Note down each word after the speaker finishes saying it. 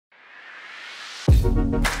How's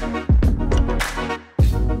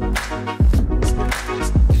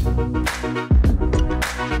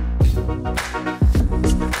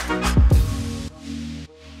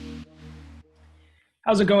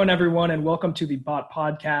it going, everyone? And welcome to the Bot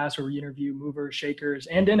Podcast, where we interview movers, shakers,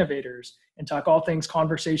 and innovators and talk all things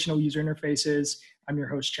conversational user interfaces. I'm your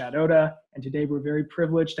host, Chad Oda, and today we're very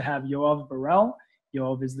privileged to have Yoav Barel.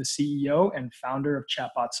 Yoav is the CEO and founder of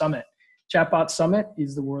Chatbot Summit. Chatbot Summit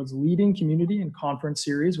is the world's leading community and conference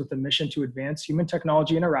series with a mission to advance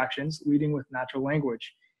human-technology interactions, leading with natural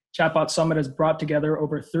language. Chatbot Summit has brought together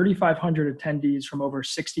over 3,500 attendees from over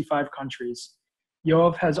 65 countries.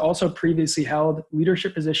 Yoav has also previously held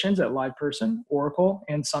leadership positions at LivePerson, Oracle,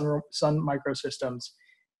 and Sun Microsystems.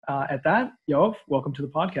 At that, Yoav, welcome to the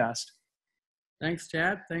podcast. Thanks,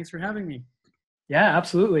 Chad. Thanks for having me. Yeah,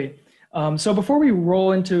 absolutely. So before we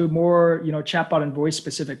roll into more, chatbot and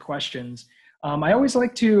voice-specific questions, I always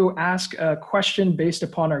like to ask a question based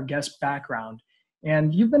upon our guest background.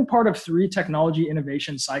 And you've been part of 3 technology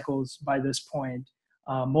innovation cycles by this point: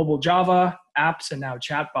 mobile Java, apps, and now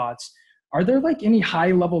chatbots. Are there any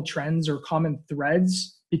high-level trends or common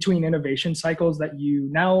threads between innovation cycles that you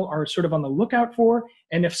now are sort of on the lookout for?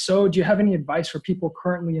 And if so, do you have any advice for people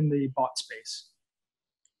currently in the bot space?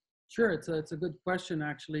 Sure, it's a good question,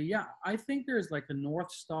 actually. Yeah, I think there's a North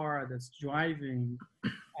Star that's driving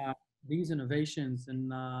these innovations.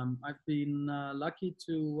 And I've been lucky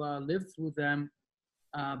to live through them,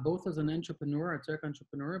 both as an entrepreneur, a tech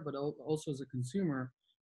entrepreneur, but also as a consumer.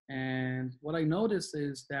 And what I notice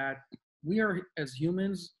is that we are, as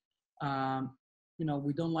humans,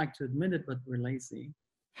 we don't like to admit it, but we're lazy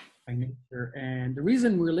by nature. And the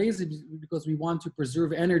reason we're lazy is because we want to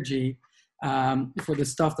preserve energy for the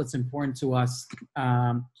stuff that's important to us.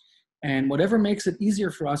 And whatever makes it easier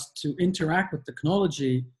for us to interact with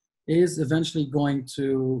technology is eventually going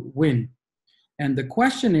to win. And the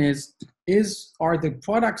question is are the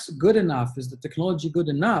products good enough? Is the technology good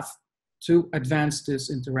enough to advance this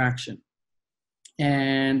interaction?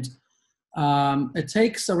 And it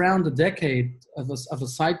takes around a decade of a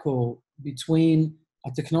cycle between a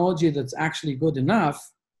technology that's actually good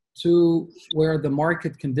enough to where the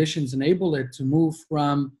market conditions enable it to move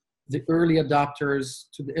from the early adopters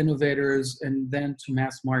to the innovators and then to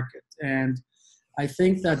mass market. And I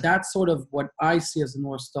think that that's sort of what I see as a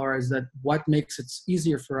North Star, is that what makes it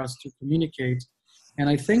easier for us to communicate. And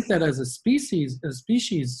I think that as a species,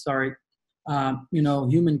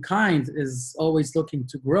 humankind is always looking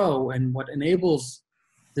to grow, and what enables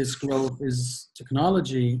this growth is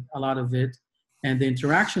technology, a lot of it, and the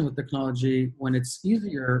interaction with technology. When it's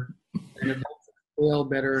easier, and it helps us scale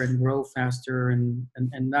better and grow faster, and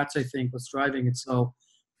that's, I think, what's driving it. So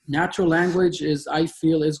natural language is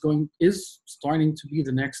starting to be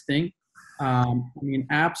the next thing.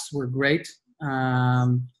 Apps were great,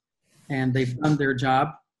 and they've done their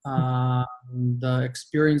job. The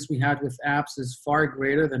experience we had with apps is far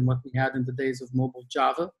greater than what we had in the days of mobile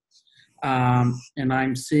Java. And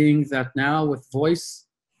I'm seeing that now with voice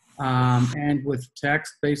and with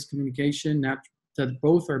text-based communication, that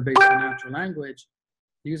both are based on natural language,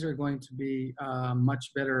 these are going to be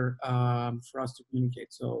much better for us to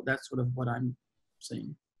communicate. So that's sort of what I'm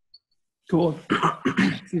seeing. Cool.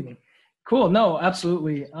 Excuse me. Cool. No,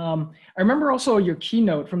 absolutely. I remember also your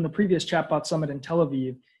keynote from the previous Chatbot Summit in Tel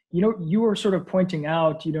Aviv. You were sort of pointing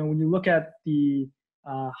out, when you look at the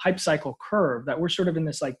hype cycle curve, that we're sort of in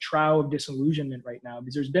this trough of disillusionment right now,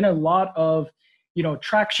 because there's been a lot of,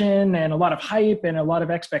 traction and a lot of hype and a lot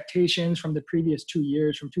of expectations from the previous 2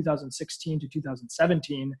 years, from 2016 to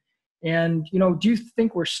 2017. And, do you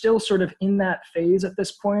think we're still sort of in that phase at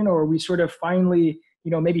this point, or are we sort of finally,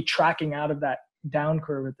 maybe tracking out of that down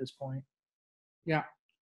curve at this point? Yeah.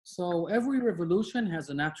 So every revolution has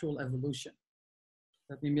a natural evolution.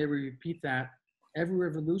 Let me maybe repeat that. Every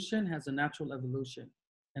revolution has a natural evolution.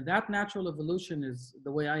 And that natural evolution is,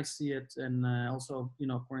 the way I see it, and also,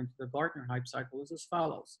 according to the Gartner hype cycle, is as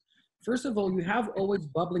follows. First of all, you have always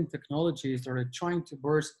bubbling technologies that are trying to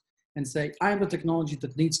burst and say, I am the technology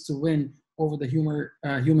that needs to win over the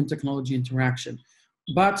human technology interaction.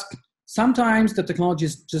 But sometimes the technology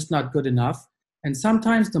is just not good enough. And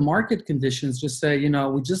sometimes the market conditions just say,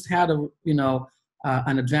 we just had an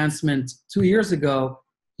advancement 2 years ago.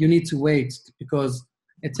 You need to wait, because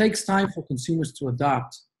it takes time for consumers to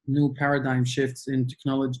adopt new paradigm shifts in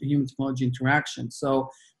human technology interaction.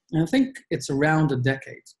 So, and I think it's around a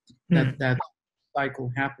decade that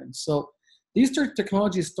cycle happens. So these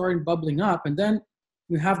technologies starting bubbling up, and then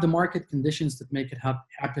you have the market conditions that make it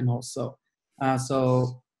happen also.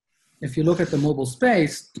 So if you look at the mobile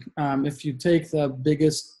space, if you take the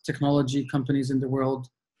biggest technology companies in the world,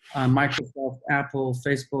 Microsoft, Apple,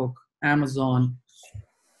 Facebook, Amazon,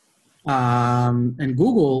 and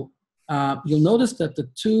Google, you'll notice that the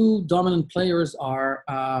two dominant players are,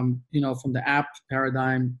 from the app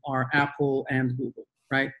paradigm, are Apple and Google,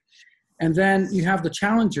 right? And then you have the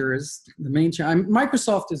challengers. The main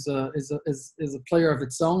Microsoft is a player of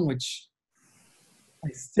its own, which I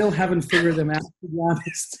still haven't figured them out, to be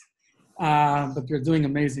honest. But they're doing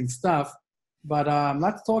amazing stuff. But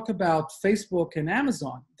let's talk about Facebook and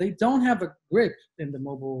Amazon. They don't have a grip in the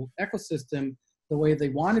mobile ecosystem the way they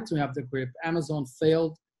wanted to have the grip. Amazon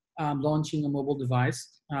failed launching a mobile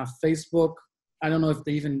device. Facebook, I don't know if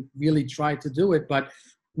they even really tried to do it, but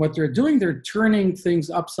what they're doing, they're turning things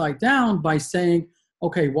upside down by saying,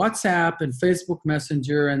 okay, WhatsApp and Facebook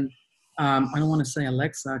Messenger, and I don't want to say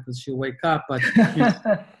Alexa because she'll wake up, but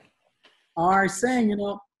are saying,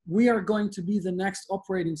 we are going to be the next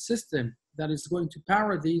operating system that is going to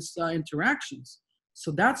power these interactions.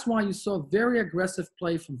 So that's why you saw very aggressive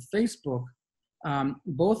play from Facebook,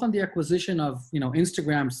 both on the acquisition of,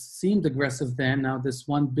 Instagram seemed aggressive then. Now this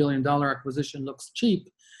 $1 billion acquisition looks cheap,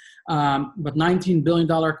 but $19 billion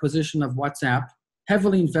acquisition of WhatsApp,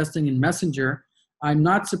 heavily investing in Messenger. I'm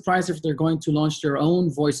not surprised if they're going to launch their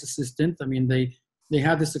own voice assistant. I mean, they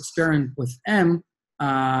had this experiment with M,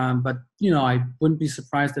 but, I wouldn't be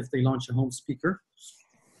surprised if they launch a home speaker.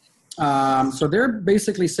 So they're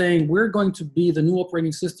basically saying, we're going to be the new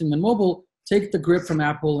operating system in mobile, take the grip from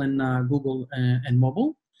Apple and Google and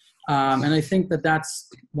mobile. And I think that that's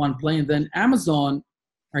one play. And then Amazon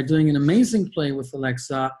are doing an amazing play with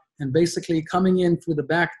Alexa and basically coming in through the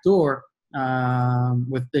back door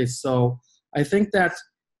with this. So I think that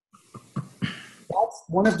that's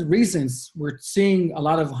one of the reasons we're seeing a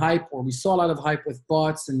lot of hype, or we saw a lot of hype with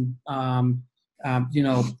bots and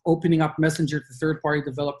opening up Messenger to third-party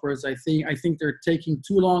developers. I think they're taking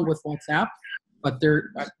too long with WhatsApp, but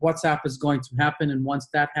WhatsApp is going to happen, and once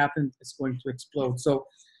that happens, it's going to explode. So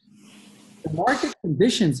the market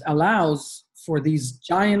conditions allows for these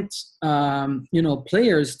giant,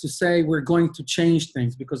 players to say we're going to change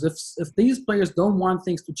things, because if these players don't want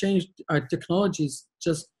things to change, technology is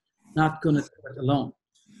just not going to do it alone.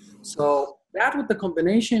 So that, with the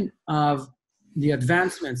combination of the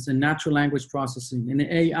advancements in natural language processing, in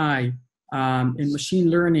AI, in machine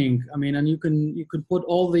learning, and you can put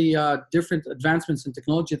all the different advancements in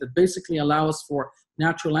technology that basically allow us for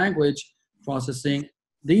natural language processing.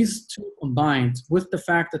 These two combined with the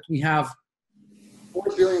fact that we have 4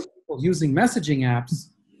 billion people using messaging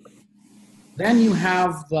apps, then you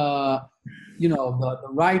have the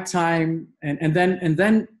right time, and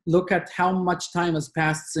then look at how much time has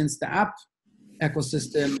passed since the app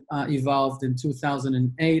ecosystem evolved in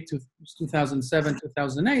 2008, 2007,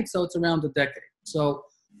 2008. So it's around a decade. So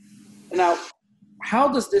now, how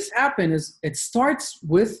does this happen? Is it starts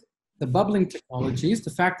with the bubbling technologies, the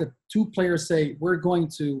fact that two players say we're going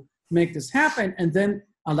to make this happen, and then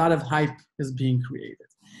a lot of hype is being created.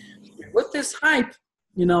 With this hype,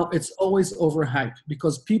 it's always overhyped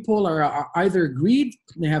because people are either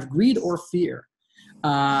they have greed or fear.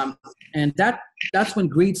 And that's when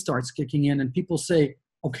greed starts kicking in, and people say,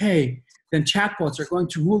 okay, then chatbots are going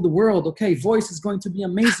to rule the world. Okay, voice is going to be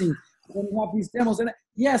amazing. And then you have these demos, and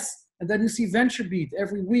yes, and then you see VentureBeat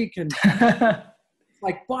every week, and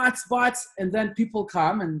like bots, and then people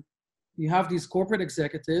come, and you have these corporate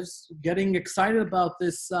executives getting excited about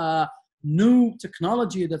this new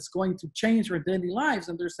technology that's going to change our daily lives,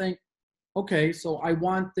 and they're saying, okay, so I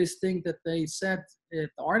want this thing that they said in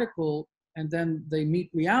the article, and then they meet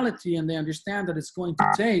reality and they understand that it's going to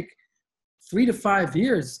take 3 to 5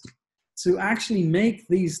 years to actually make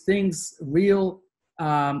these things real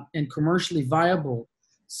and commercially viable.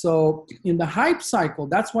 So in the hype cycle,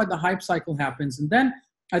 that's why the hype cycle happens. And then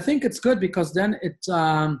I think it's good because then it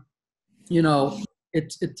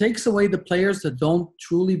takes away the players that don't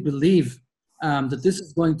truly believe that this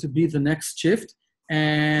is going to be the next shift.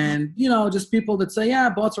 And, just people that say, yeah,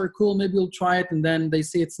 bots are cool, maybe we'll try it. And then they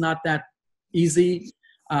see it's not that easy,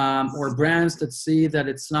 or brands that see that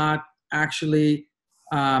it's not actually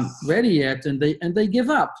ready yet, and they give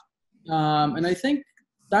up. And I think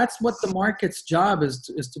that's what the market's job is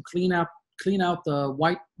to clean out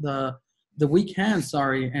the weak hands,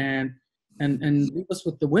 and leave us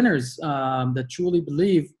with the winners that truly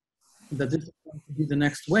believe that this is going to be the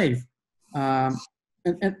next wave.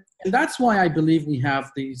 And that's why I believe we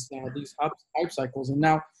have these hype cycles. And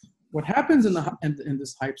now, what happens in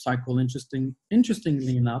this hype cycle,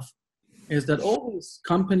 interestingly enough, is that all these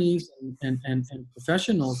companies and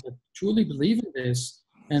professionals that truly believe in this,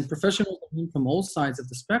 and professionals from all sides of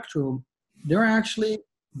the spectrum, they're actually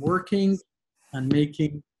working on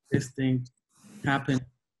making this thing happen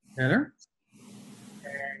better.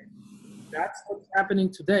 That's what's happening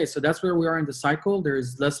today. So that's where we are in the cycle. There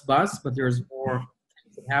is less buzz, but there's more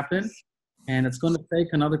things that happen. And it's going to take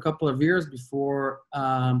another couple of years before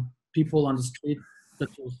people on the street that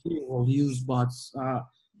you'll see will use bots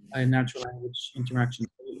in natural language interaction.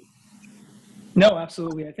 No,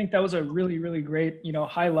 absolutely. I think that was a really, really great,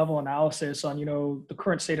 high level analysis on, the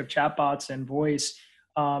current state of chatbots and voice.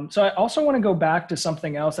 So I also want to go back to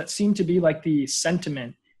something else that seemed to be like the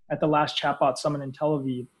sentiment at the last chatbot summit in Tel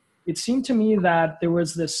Aviv. It seemed to me that there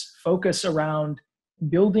was this focus around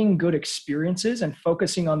building good experiences and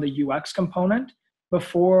focusing on the UX component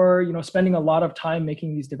before, spending a lot of time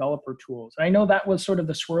making these developer tools. And I know that was sort of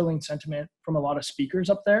the swirling sentiment from a lot of speakers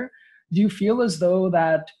up there. Do you feel as though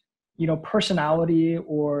that personality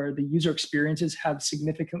or the user experiences have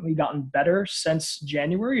significantly gotten better since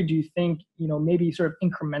January? Or do you think, maybe sort of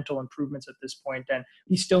incremental improvements at this point, and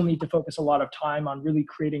we still need to focus a lot of time on really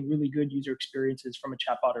creating really good user experiences from a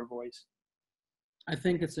chatbot or voice? I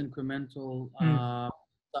think it's incremental.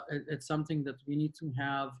 It's something that we need to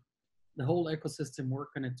have the whole ecosystem work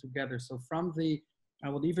on it together. So from I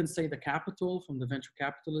would even say the capital, from the venture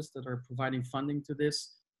capitalists that are providing funding to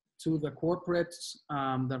this, to the corporates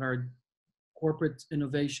that are corporate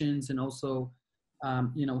innovations, and also,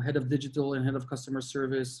 head of digital and head of customer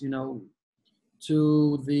service,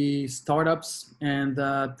 to the startups and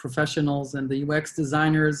the professionals and the UX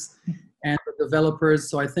designers and the developers.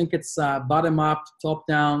 So I think it's bottom up, top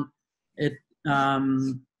down. We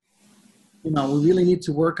really need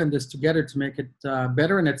to work on this together to make it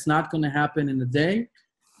better, and it's not going to happen in a day.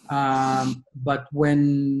 But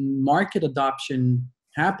when market adoption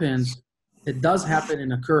happens, it does happen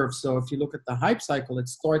in a curve. So if you look at the hype cycle, it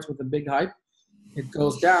starts with a big hype, it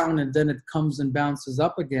goes down, and then it comes and bounces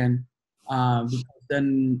up again. Because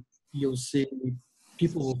then you'll see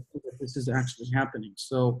people will see that this is actually happening.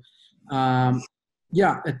 So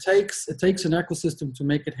it takes an ecosystem to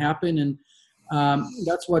make it happen, and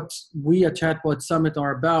that's what we at Chatbot Summit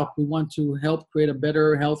are about. We want to help create a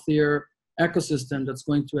better, healthier ecosystem that's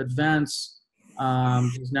going to advance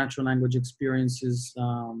these natural language experiences.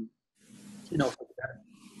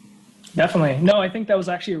 Definitely. No, I think that was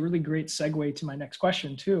actually a really great segue to my next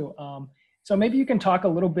question too. So maybe you can talk a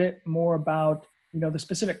little bit more about, the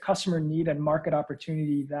specific customer need and market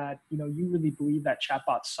opportunity that, you really believe that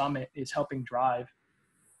Chatbot Summit is helping drive.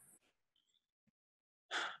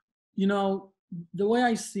 The way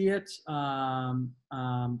I see it,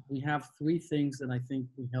 we have three things that I think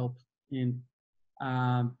we help in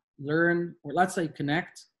learn, or let's say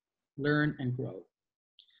connect, learn, and grow.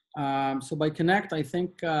 So by connect, I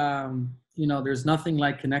think, there's nothing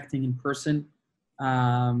like connecting in person.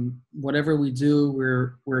 Whatever we do,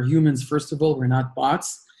 we're humans, first of all, we're not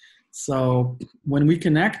bots. So when we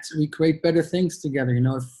connect, we create better things together.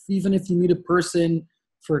 Even if you meet a person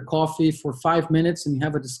for a coffee for 5 minutes and you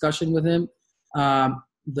have a discussion with him,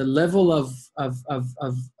 the level of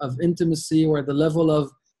intimacy or the level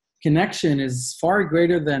of connection is far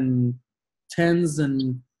greater than tens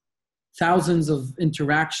and thousands of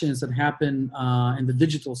interactions that happen in the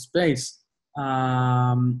digital space.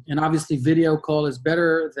 And obviously video call is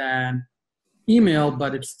better than email,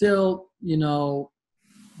 but it's still,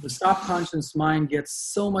 the subconscious mind gets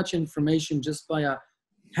so much information just by a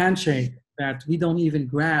handshake that we don't even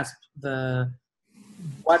grasp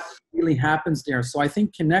what really happens there. So I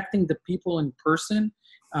think connecting the people in person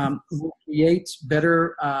will create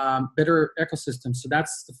better ecosystems. So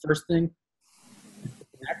that's the first thing.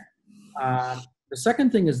 The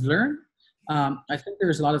second thing is learn. I think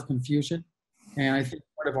there's a lot of confusion, and I think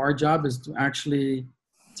part of our job is to actually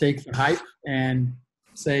take the hype and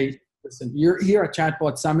say, listen, you're here at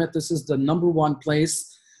Chatbot Summit. This is the #1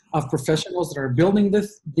 place of professionals that are building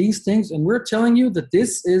these things, and we're telling you that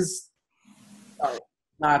this is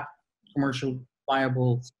not commercial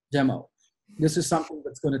viable demo. This is something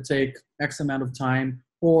that's going to take X amount of time,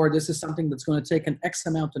 or this is something that's going to take an X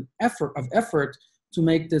amount of effort to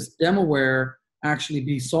make this demoware actually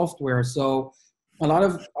be software. So a lot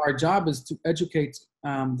of our job is to educate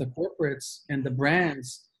the corporates and the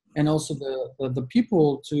brands and also the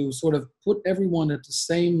people to sort of put everyone at the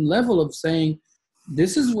same level of saying,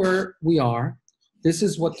 this is where we are. This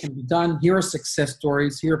is what can be done. Here are success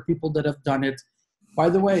stories. Here are people that have done it. By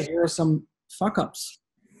the way, here are some fuck-ups.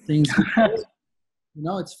 Things,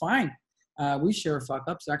 it's fine. We share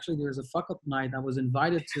fuck-ups. Actually, there's a fuck-up night I was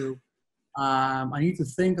invited to. I need to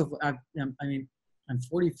think of, I'm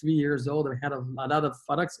 43 years old. I had a lot of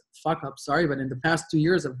fuck-ups, sorry, but in the past 2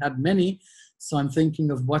 years, I've had many. So I'm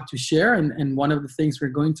thinking of what to share. And one of the things we're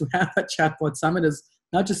going to have at Chatbot Summit is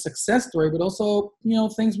not just success story, but also,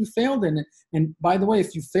 things we failed in. And by the way,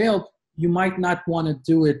 if you failed, you might not want to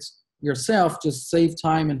do it yourself. Just save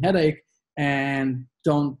time and headache, and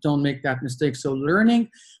don't make that mistake. So learning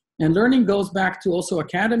goes back to also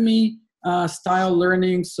academy style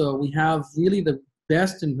learning. So we have really the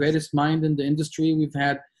best and greatest mind in the industry. We've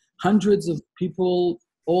had hundreds of people,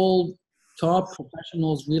 all top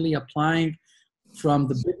professionals, really applying, from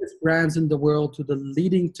the biggest brands in the world to the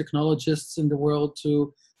leading technologists in the world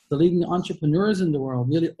to the leading entrepreneurs in the world.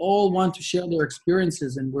 Really all want to share their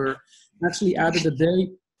experiences, and we're actually added a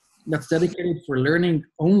day that's dedicated for learning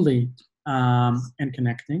only and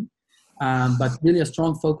connecting, but really a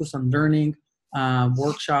strong focus on learning,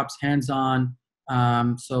 workshops, hands-on.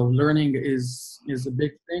 So learning is a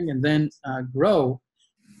big thing, and then grow.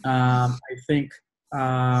 I think,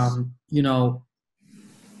 back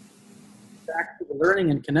to the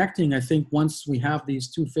learning and connecting, I think once we have these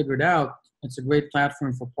two figured out, it's a great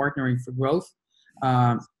platform for partnering for growth.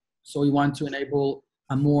 So we want to enable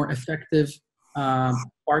a more effective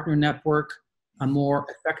partner network, a more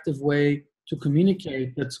effective way to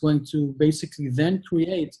communicate that's going to basically then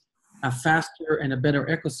create a faster and a better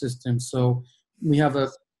ecosystem. So we have an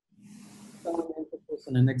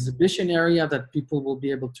exhibition area that people will be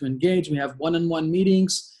able to engage. We have one-on-one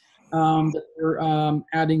meetings that we're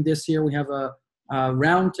adding this year. We have a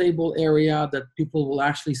roundtable area that people will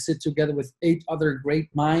actually sit together with 8 other great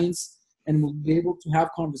minds, and we'll be able to have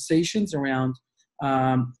conversations around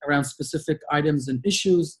specific items and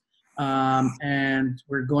issues. And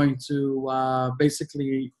we're going to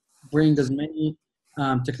basically bring as many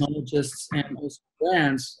technologists and also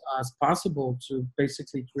brands as possible to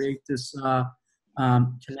basically create this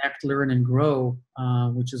connect, learn, and grow,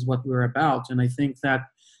 which is what we're about. And I think that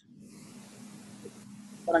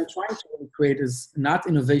what I'm trying to really create is not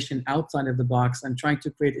innovation outside of the box. I'm trying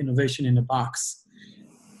to create innovation in a box.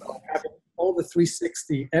 So having all the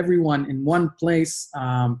 360, everyone in one place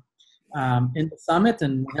in the summit,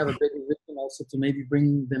 and we have a big vision also to maybe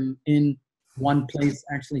bring them in one place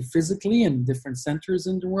actually physically in different centers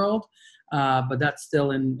in the world. But that's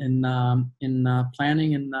still in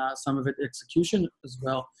planning and some of it execution as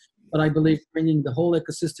well. But I believe bringing the whole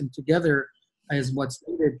ecosystem together is what's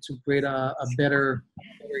needed to create a better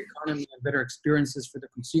economy and better experiences for the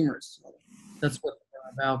consumers. So that's what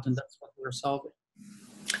we're about, and that's what we're solving.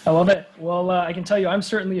 I love it. Well, I can tell you, I'm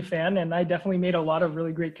certainly a fan, and I definitely made a lot of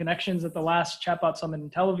really great connections at the last Chatbot Summit in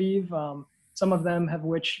Tel Aviv. Some of them have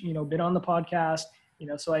been on the podcast.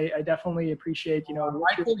 So I definitely appreciate,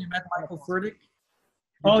 Michael, you met Michael Furtick?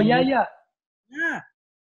 Oh, yeah.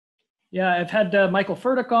 Yeah, I've had Michael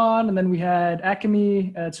Furtick on, and then we had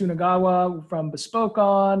Akemi Tsunagawa from Bespoke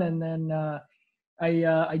on, and then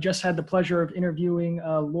I just had the pleasure of interviewing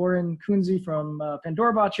Lauren Kunze from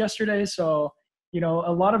PandoraBots yesterday. So, a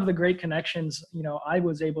lot of the great connections, I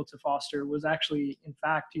was able to foster was actually, in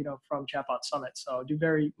fact, from Chatbot Summit. So I do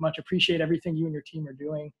very much appreciate everything you and your team are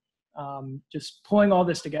doing. Just pulling all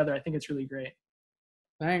this together, I think it's really great.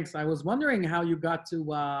 Thanks. I was wondering how you got to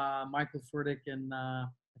Michael Furtick and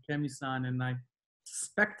Akemi-san, and I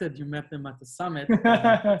suspected you met them at the summit.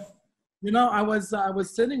 I was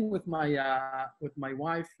sitting with my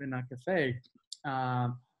wife in a cafe,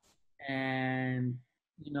 and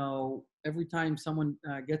every time someone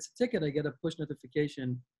gets a ticket, I get a push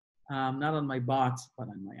notification, not on my bot, but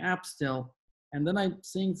on my app still. And then I'm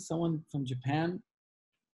seeing someone from Japan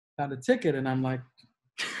got a ticket, and I'm like,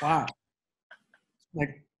 wow.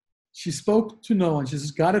 Like, she spoke to no one. She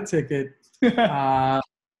just got a ticket.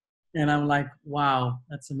 And I'm like, wow,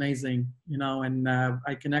 that's amazing. And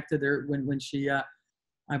I connected her when she, I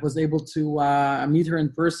was able to meet her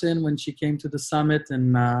in person when she came to the summit,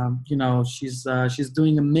 and she's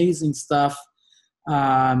doing amazing stuff.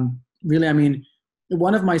 Really, I mean,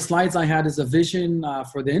 one of my slides I had is a vision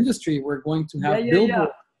for the industry. We're going to have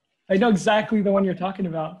billboards. I know exactly the one you're talking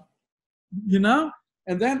about.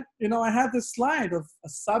 And then I had this slide of a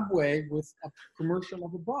subway with a commercial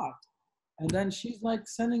of a bot, and then she's like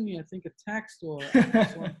sending me, I think, a text or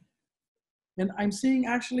and I'm seeing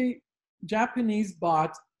actually Japanese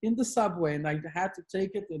bot in the subway, and I had to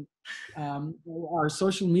take it, and our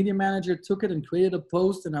social media manager took it and created a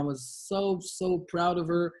post, and I was so proud of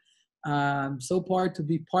her. So proud to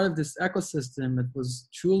be part of this ecosystem. It was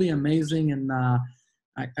truly amazing, and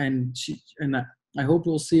I hope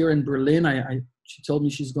we'll see her in Berlin. She told me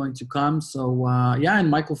she's going to come. So and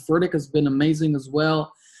Michael Furtick has been amazing as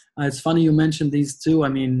well. It's funny you mentioned these two. I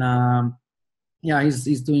mean,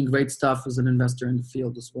 he's doing great stuff as an investor in the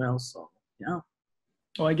field as well. So yeah.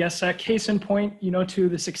 Well, I guess case in point, to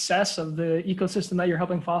the success of the ecosystem that you're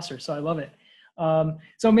helping foster. So I love it.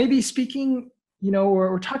 So maybe speaking,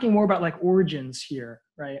 we're talking more about like origins here,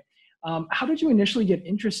 right? How did you initially get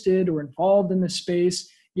interested or involved in this space?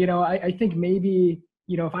 I think maybe,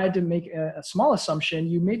 if I had to make a small assumption,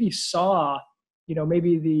 you maybe saw,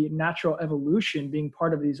 maybe the natural evolution being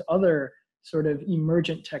part of these other sort of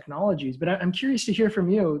emergent technologies. But I'm curious to hear from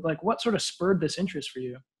you, like what sort of spurred this interest for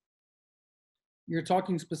you? You're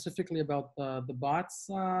talking specifically about the bots.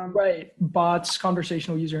 Right. Bots,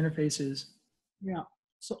 conversational user interfaces. Yeah.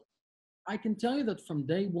 So I can tell you that from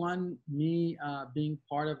day one, me being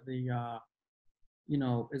part of the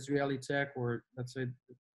Israeli tech, or let's say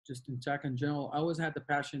just in tech in general, I always had the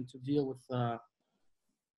passion to deal with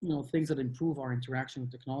things that improve our interaction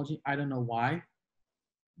with technology. I don't know why,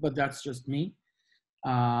 but that's just me.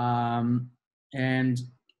 And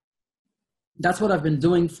that's what I've been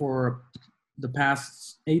doing for the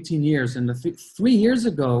past 18 years. And 3 years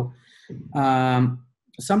ago,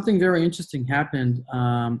 something very interesting happened.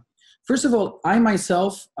 First of all, I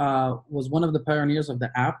myself was one of the pioneers of the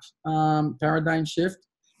app paradigm shift.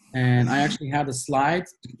 And I actually had a slide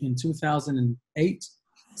in 2008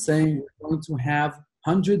 saying we're going to have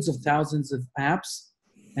hundreds of thousands of apps.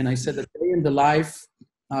 And I said a day in the life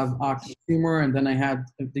of our consumer. And then I had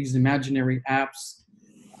these imaginary apps.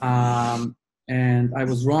 And I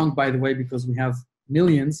was wrong, by the way, because we have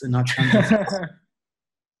millions and not hundreds.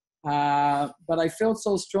 But I felt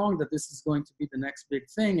so strong that this is going to be the next big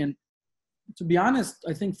thing. And to be honest,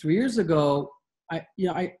 I think 3 years ago,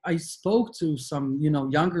 I spoke to some,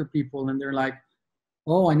 younger people, and they're like,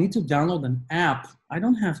 "Oh, I need to download an app. I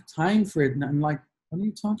don't have time for it." And I'm like, "What are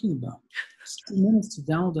you talking about? It's 2 minutes to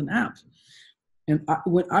download an app." And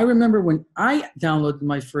I remember when I downloaded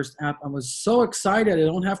my first app, I was so excited. I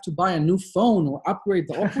don't have to buy a new phone or upgrade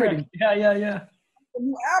the operating. Yeah. The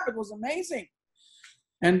new app, it was amazing.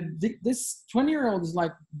 And this 20-year-old is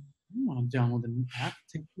like, "I don't want to download a new app.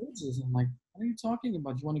 Take pictures." I'm like, "What are you talking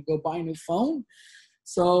about? You want to go buy a new phone?"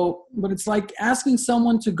 So, but it's like asking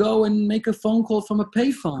someone to go and make a phone call from a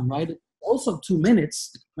payphone, right? It's also 2 minutes,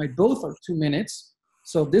 right? Both are 2 minutes.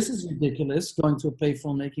 So this is ridiculous, going to a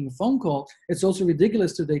payphone, making a phone call. It's also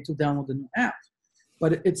ridiculous today to download a new app.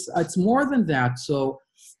 But it's more than that. So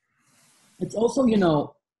it's also,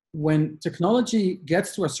 when technology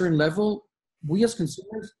gets to a certain level, we as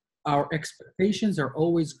consumers, our expectations are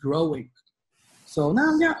always growing. So now,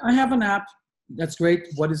 I have an app. That's great.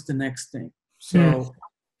 What is the next thing? So,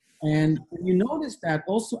 and you notice that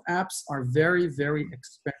also apps are very, very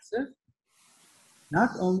expensive, not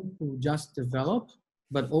only to just develop,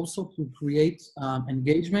 but also to create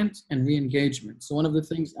engagement and re-engagement. So one of the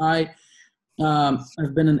things I've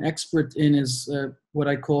been an expert in is what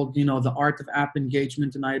I call, the art of app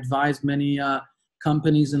engagement. And I advise many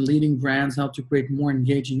companies and leading brands how to create more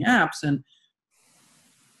engaging apps. And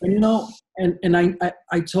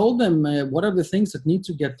I told them what are the things that need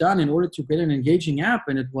to get done in order to create an engaging app.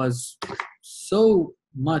 And it was so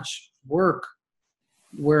much work.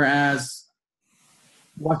 Whereas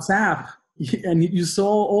WhatsApp, and you saw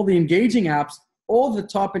all the engaging apps, all the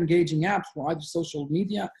top engaging apps were either social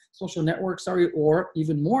networks, or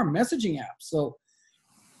even more messaging apps. So,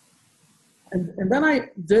 and then I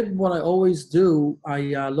did what I always do.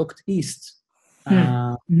 I looked east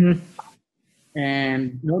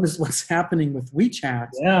and noticed what's happening with WeChat.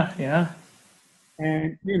 Yeah.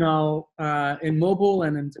 And, in mobile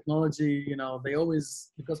and in technology, they always,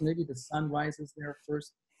 because maybe the sun rises there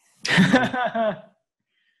first.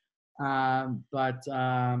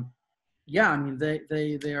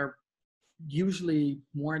 They are usually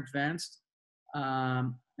more advanced.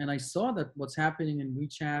 And I saw that what's happening in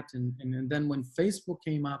WeChat, and then when Facebook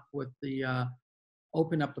came up with the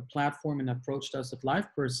open up the platform and approached us at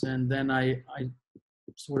LivePerson, then I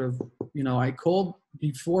sort of, I called,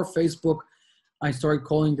 before Facebook, I started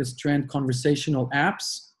calling this trend conversational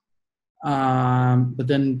apps. But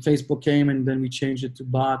then Facebook came, and then we changed it to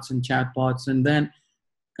bots and chatbots. And then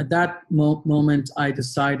at that moment, I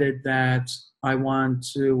decided that I want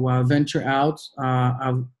to venture out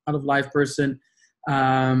of LivePerson.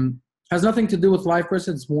 Has nothing to do with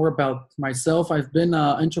LivePerson. It's more about myself. I've been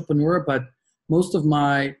an entrepreneur, but most of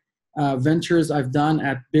my ventures I've done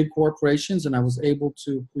at big corporations, and I was able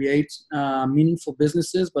to create meaningful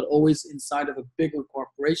businesses, but always inside of a bigger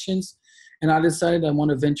corporations. And I decided I want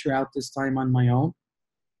to venture out this time on my own.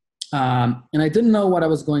 And I didn't know what I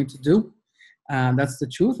was going to do. That's the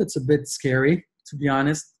truth. It's a bit scary, to be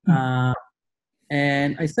honest.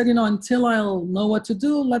 And I said, until I'll know what to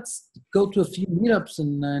do, let's go to a few meetups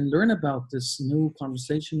and learn about this new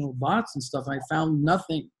conversational bots and stuff. I found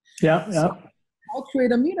nothing. Yeah. So I'll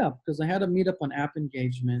create a meetup, because I had a meetup on app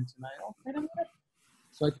engagement, and I'll create a meetup.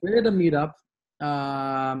 So I created a meetup.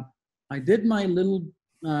 I did my little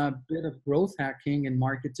bit of growth hacking and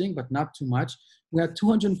marketing, but not too much. We had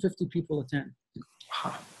 250 people attend.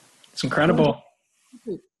 Wow. It's incredible.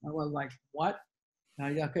 I was like, what?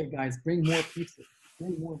 Okay, guys, bring more pizzas.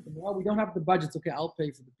 Bring more. Well, we don't have the budgets. Okay, I'll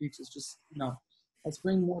pay for the pizzas. Just, let's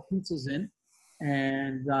bring more pizzas in.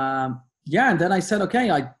 And and then I said,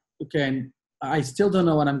 I still don't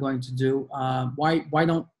know what I'm going to do. Why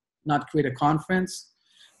not create a conference?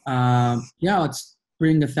 Let's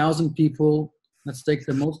bring 1,000 people. Let's take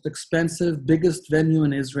the most expensive, biggest venue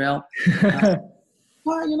in Israel.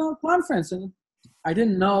 Conference. And I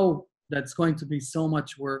didn't know that's going to be so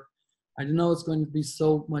much work. I didn't know it's going to be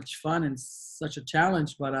so much fun and such a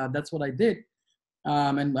challenge, but that's what I did.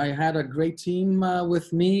 And I had a great team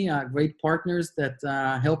with me, great partners that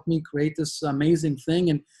helped me create this amazing thing.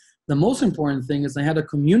 And the most important thing is I had a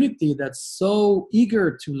community that's so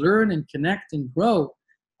eager to learn and connect and grow.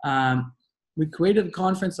 We created a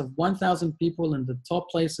conference of 1,000 people in the top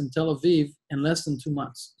place in Tel Aviv in less than 2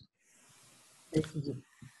 months.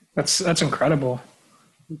 That's incredible.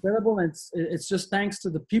 Incredible. And it's just thanks to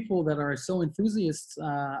the people that are so enthusiasts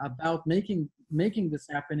about making this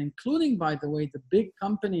happen, including, by the way, the big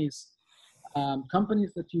companies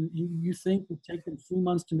that you think would take them 3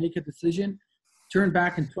 months to make a decision, turned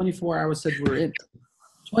back in 24 hours, said we're in.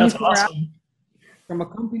 24 That's awesome. hours from a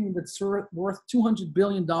company that's worth $200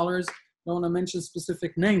 billion. Don't want to mention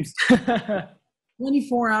specific names.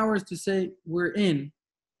 24 hours to say we're in.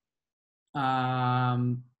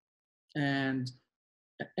 And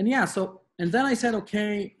then I said,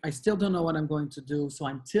 okay, I still don't know what I'm going to do. So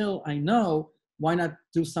until I know, why not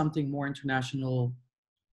do something more international?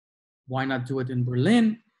 Why not do it in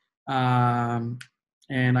Berlin?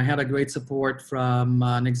 And I had a great support from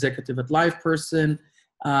an executive at Live person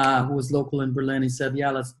who was local in Berlin. He said,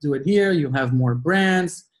 yeah, let's do it here. You have more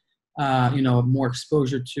brands, more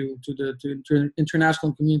exposure to the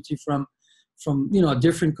international community from a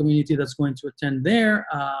different community that's going to attend there.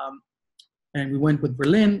 And we went with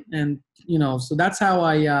Berlin, and so that's how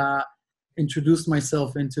I introduced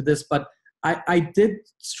myself into this. But I did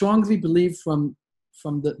strongly believe from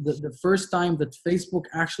the first time that Facebook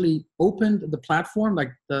actually opened the platform,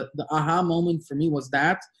 like the aha moment for me was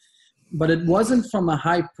that. But it wasn't from a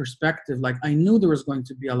hype perspective. Like I knew there was going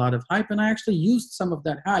to be a lot of hype, and I actually used some of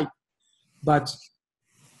that hype. But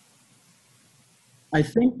I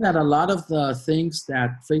think that a lot of the things that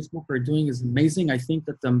Facebook are doing is amazing. I think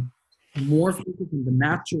that the more focus on the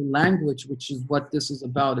natural language, which is what this is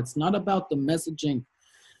about. It's not about the messaging.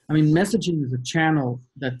 I mean, messaging is a channel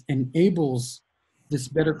that enables this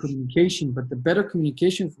better communication, but the better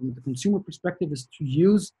communication from the consumer perspective is to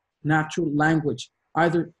use natural language,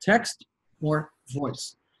 either text or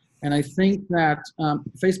voice. And I think that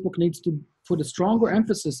Facebook needs to put a stronger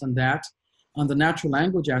emphasis on that, on the natural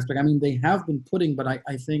language aspect. I mean, they have been putting, but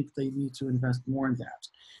I think they need to invest more in that.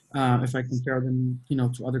 If I compare them,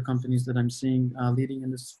 to other companies that I'm seeing leading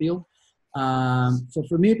in this field. So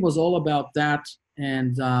for me, it was all about that.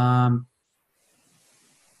 And the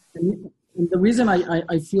reason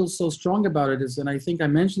I feel so strong about it is, and I think I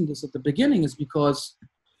mentioned this at the beginning, is because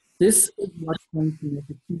this is what's going to make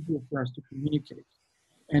it easier for us to communicate.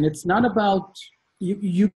 And it's not about,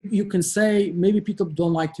 you can say, maybe people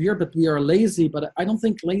don't like to hear, but we are lazy, but I don't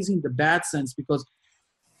think lazy in the bad sense, because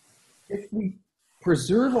if we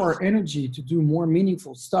preserve our energy to do more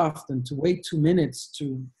meaningful stuff than to wait 2 minutes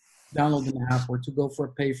to download an app or to go for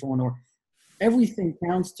a payphone, or everything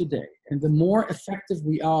counts today. And the more effective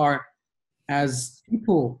we are as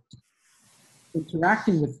people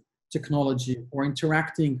interacting with technology or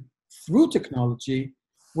interacting through technology,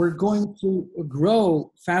 we're going to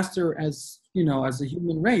grow faster as a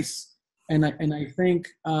human race. And I think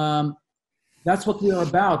that's what we are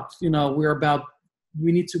about.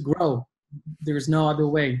 We need to grow. There's no other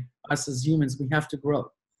way. Us as humans, we have to grow.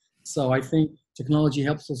 So I think technology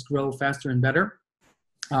helps us grow faster and better.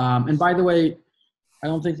 And by the way, I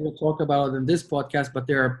don't think we'll talk about it in this podcast, but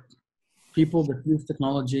there are people that use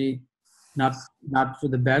technology not for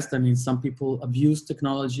the best. I mean, some people abuse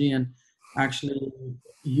technology and actually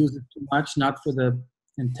use it too much, not for the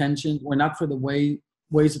intention or not for the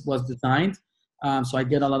ways it was designed. So I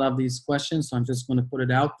get a lot of these questions, so I'm just going to put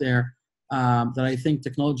it out there. That I think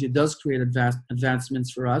technology does create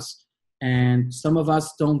advancements for us, and some of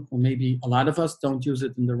us don't, or maybe a lot of us don't use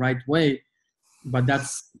it in the right way, but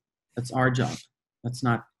that's our job. That's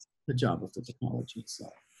not the job of the technology. So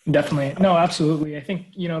definitely. No, absolutely. I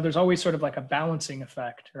think, there's always sort of like a balancing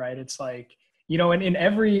effect, right? It's like, in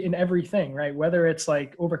everything, right? Whether it's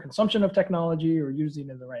like overconsumption of technology or using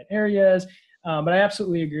it in the right areas. But I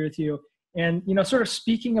absolutely agree with you. And, sort of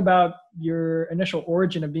speaking about your initial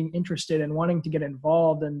origin of being interested and wanting to get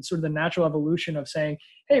involved, and sort of the natural evolution of saying,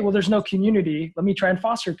 hey, well, there's no community, let me try and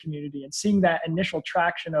foster community, and seeing that initial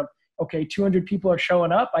traction of, okay, 200 people are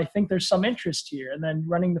showing up, I think there's some interest here, and then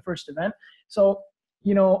running the first event. So,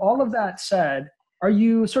 all of that said, are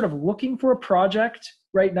you sort of looking for a project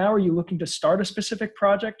right now? Are you looking to start a specific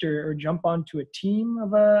project, or jump onto a team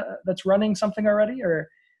that's running something already, or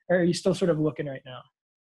are you still sort of looking right now?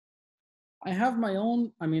 I have my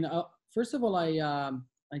own. I mean, first of all, I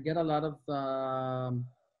get a lot of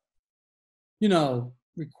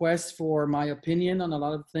requests for my opinion on a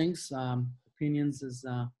lot of things. Opinions is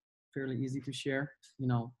fairly easy to share.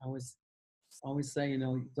 I always say,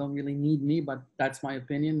 you don't really need me, but that's my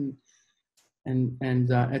opinion, and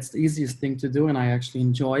it's the easiest thing to do, and I actually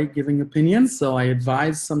enjoy giving opinions. So I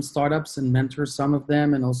advise some startups and mentor some of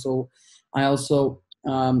them, and I also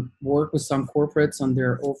work with some corporates on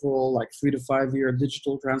their overall 3 to 5 year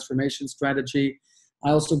digital transformation strategy. I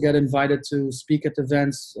also get invited to speak at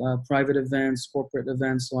events, private events, corporate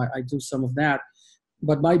events. So I do some of that.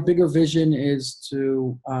 But my bigger vision is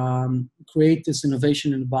to create this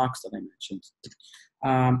innovation in the box that I mentioned.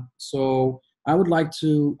 So I would like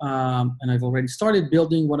to, and I've already started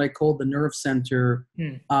building what I call the nerve center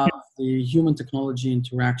of the human technology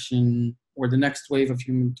interaction, or the next wave of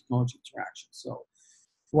human technology interaction. So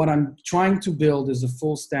what I'm trying to build is a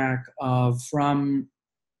full stack of, from,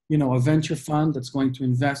 a venture fund that's going to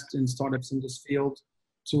invest in startups in this field,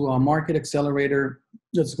 to a market accelerator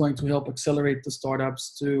that's going to help accelerate the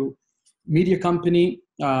startups, to media company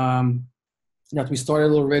that we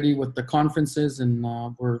started already with the conferences, and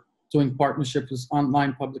we're doing partnerships with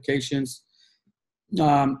online publications,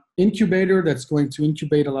 incubator that's going to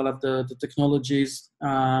incubate a lot of the technologies,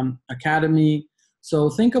 academy.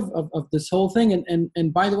 So think of this whole thing.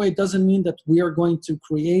 And by the way, it doesn't mean that we are going to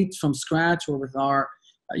create from scratch, or with our,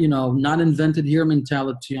 not invented here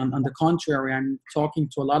mentality. On the contrary, I'm talking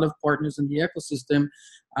to a lot of partners in the ecosystem,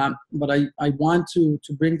 but I want to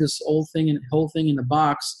bring this whole thing in a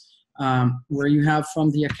box, where you have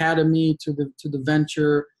from the academy to the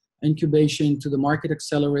venture incubation, to the market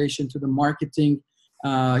acceleration, to the marketing.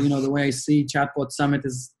 The way I see Chatbot Summit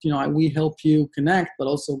is, we help you connect, but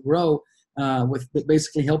also grow, with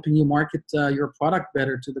basically helping you market your product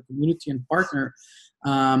better to the community and partner,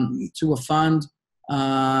 to a fund.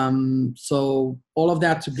 So all of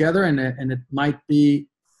that together, and it might be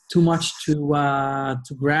too much to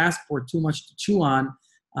grasp, or too much to chew on.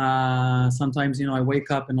 Sometimes, I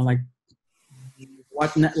wake up and I'm like,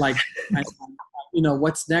 what's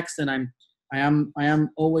next? And I am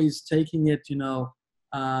always taking it,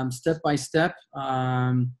 step by step.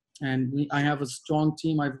 And I have a strong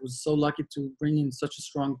team. I was so lucky to bring in such a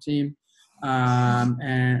strong team,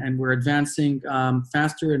 and we're advancing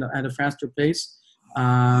faster and at a faster pace.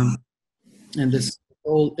 And this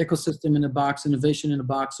whole ecosystem in a box, innovation in a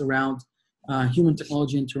box around human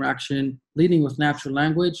technology interaction, leading with natural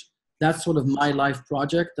language. That's sort of my life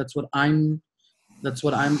project. That's what I'm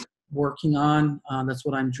working on. That's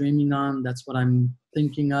what I'm dreaming on. That's what I'm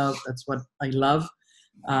thinking of. That's what I love,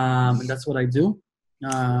 and that's what I do.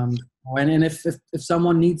 And if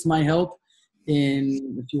someone needs my help,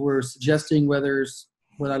 if you were suggesting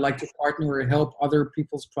would I like to partner or help other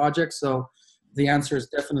people's projects, so the answer is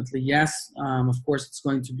definitely yes. Of course, it's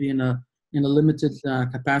going to be in a limited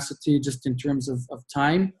capacity, just in terms of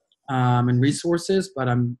time and resources. But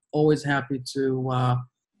I'm always happy to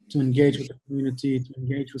engage with the community, to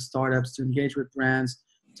engage with startups, to engage with brands,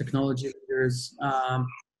 technology leaders.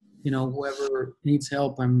 Whoever needs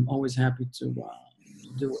help, I'm always happy to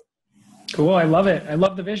do it. Cool. I love it. I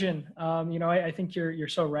love the vision. I think you're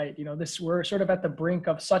so right. We're sort of at the brink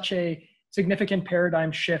of such a significant paradigm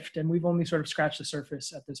shift, and we've only sort of scratched the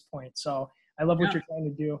surface at this point. So I love what you're trying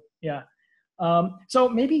to do. Yeah. So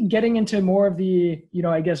maybe getting into more of the,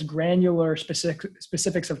 granular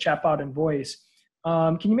specifics of chatbot and voice.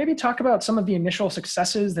 Can you maybe talk about some of the initial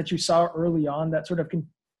successes that you saw early on that sort of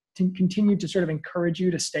continue to sort of encourage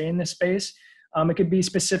you to stay in this space? It could be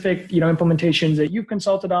specific, implementations that you've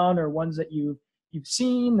consulted on, or ones that you've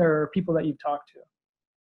seen, or people that you've talked to.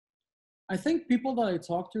 I think people that I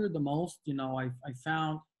talked to the most,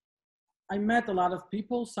 I met a lot of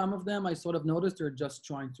people. Some of them I sort of noticed they're just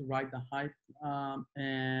trying to ride the hype.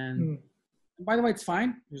 And by the way, it's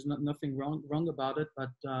fine. There's nothing wrong about it.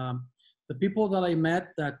 But the people that I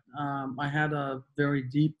met that I had a very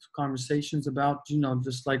deep conversations about,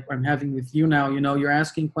 just like I'm having with you now, you're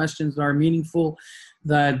asking questions that are meaningful,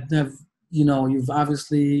 that have,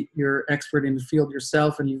 you're expert in the field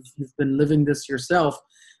yourself, and you've been living this yourself.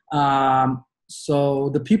 So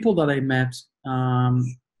the people that I met,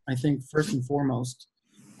 I think, first and foremost.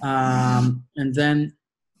 And then,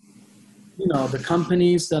 the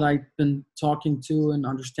companies that I've been talking to and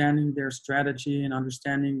understanding their strategy and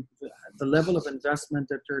understanding the level of investment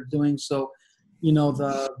that they're doing. So,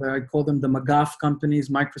 I call them the MAGAF companies: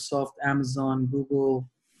 Microsoft, Amazon, Google,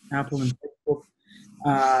 Apple, and Facebook.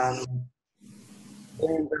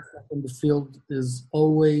 Their investment in the field is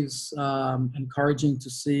always encouraging to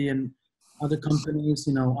see. And other companies,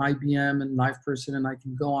 IBM and LivePerson, and I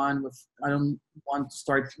can go on with, I don't want to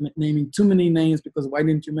start naming too many names, because why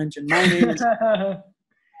didn't you mention my name?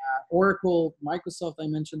 Oracle, Microsoft, I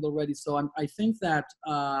mentioned already. So I think that,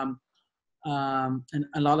 and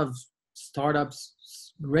a lot of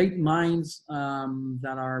startups, great minds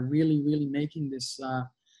that are really, really making this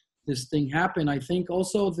thing happen. I think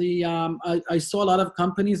also I saw a lot of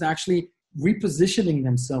companies actually repositioning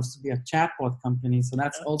themselves to be a chatbot company. So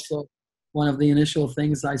that's also one of the initial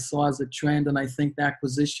things I saw as a trend. And I think the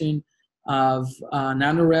acquisition of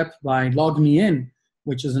NanoRep by LogMeIn,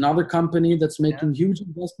 which is another company that's making huge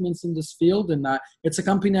investments in this field. And it's a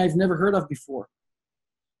company I've never heard of before.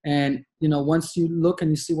 And, once you look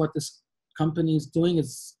and you see what this company is doing,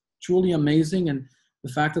 it's truly amazing. And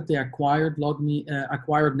the fact that they acquired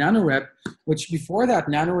NanoRep, which before that,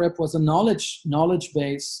 NanoRep was a knowledge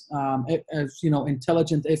base, as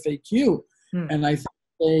intelligent FAQ. And I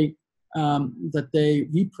think that they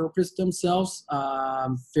repurposed themselves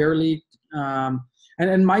fairly,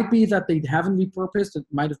 and might be that they haven't repurposed. It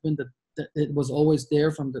might have been that it was always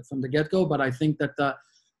there from the get-go. But I think that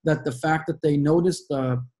the fact that they noticed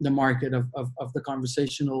the market of the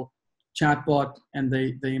conversational chatbot, and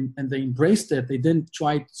they embraced it. They didn't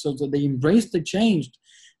try, so that they embraced, they changed,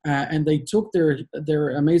 and they took their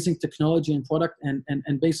amazing technology and product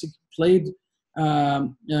and basically played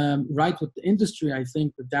right with the industry. I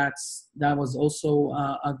think that was also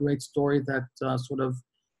a great story that sort of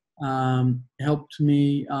helped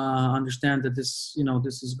me understand that this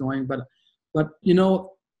is going. But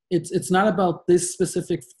it's not about this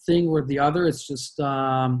specific thing or the other. It's just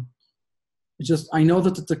I know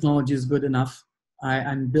that the technology is good enough.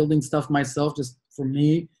 I'm building stuff myself just for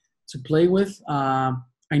me to play with.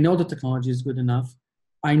 I know the technology is good enough.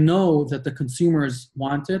 I know that the consumers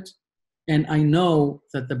want it, and I know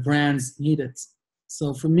that the brands need it.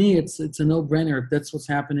 So for me, it's a no-brainer. That's what's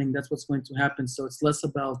happening. That's what's going to happen. So it's less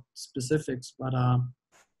about specifics, but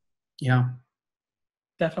yeah.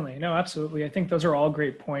 Definitely. No, absolutely. I think those are all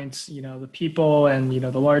great points. The people and,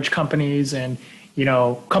 the large companies and,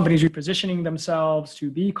 companies repositioning themselves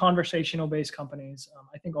to be conversational based companies.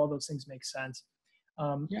 I think all those things make sense.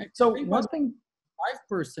 So one thing,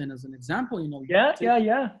 LivePerson as an example, Yeah.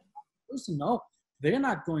 Person, no, they're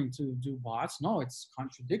not going to do bots. No, it's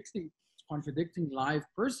contradicting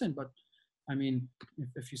LivePerson. But I mean,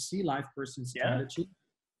 if you see LivePerson's strategy,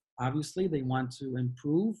 obviously they want to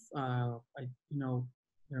improve,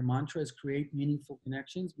 their mantra is create meaningful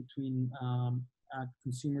connections between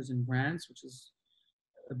consumers and brands, which is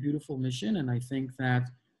a beautiful mission. And I think that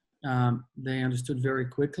they understood very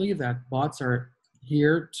quickly that bots are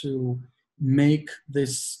here to make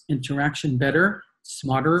this interaction better,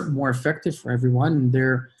 smarter, more effective for everyone. And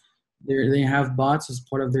they have bots as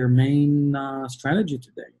part of their main strategy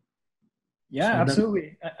today. Yeah, so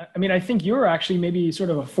absolutely. I mean, I think you're actually maybe sort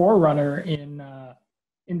of a forerunner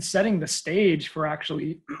in setting the stage for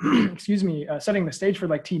actually, setting the stage for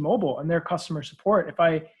like T-Mobile and their customer support.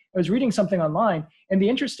 I was reading something online, and the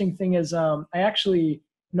interesting thing is I actually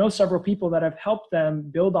know several people that have helped them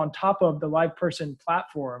build on top of the LivePerson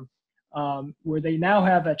platform, where they now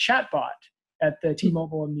have a chatbot at the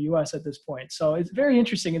T-Mobile in the US at this point. So it's very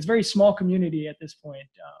interesting. It's a very small community at this point.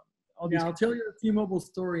 I'll tell you a T-Mobile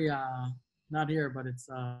story, not here, but it's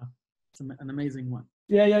an amazing one.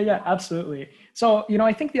 Yeah, absolutely. So,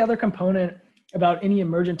 I think the other component about any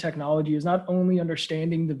emergent technology is not only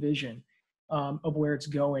understanding the vision of where it's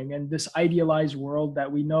going and this idealized world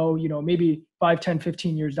that we know, maybe 5, 10,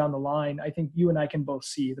 15 years down the line, I think you and I can both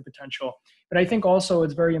see the potential. But I think also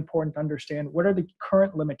it's very important to understand what are the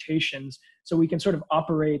current limitations so we can sort of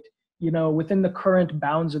operate, within the current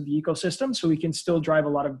bounds of the ecosystem, so we can still drive a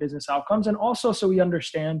lot of business outcomes. And also so we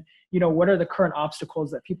understand, what are the current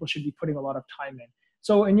obstacles that people should be putting a lot of time in.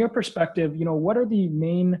 So in your perspective, what are the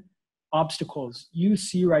main obstacles you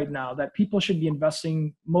see right now that people should be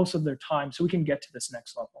investing most of their time so we can get to this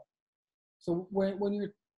next level? So when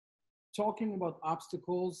you're talking about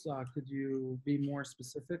obstacles, could you be more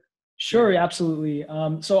specific? Sure, absolutely.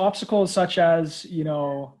 So obstacles such as,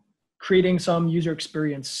 creating some user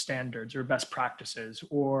experience standards or best practices,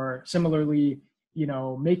 or similarly,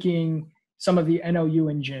 making some of the NLU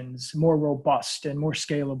engines more robust and more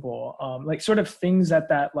scalable, like sort of things at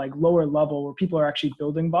that like lower level where people are actually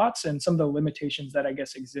building bots and some of the limitations that I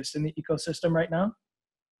guess exist in the ecosystem right now?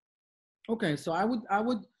 Okay, so I would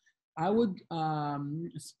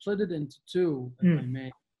split it into two, if I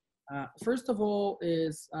may. First of all,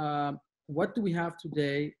 is what do we have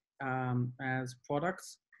today as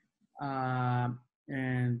products,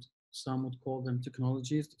 and some would call them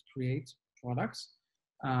technologies that create products.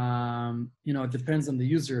 It depends on the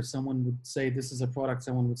user. Someone would say this is a product.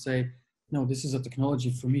 Someone would say, no, this is a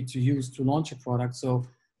technology for me to use to launch a product. So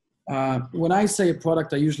when I say a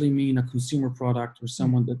product, I usually mean a consumer product or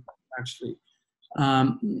someone that actually.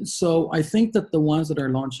 So I think that the ones that are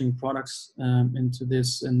launching products into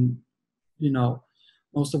this, and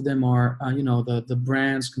most of them are the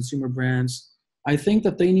brands, consumer brands. I think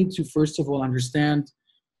that they need to first of all understand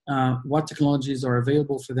what technologies are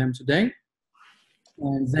available for them today,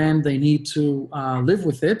 and then they need to live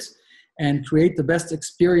with it and create the best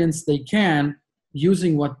experience they can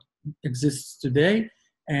using what exists today,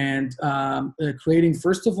 and creating,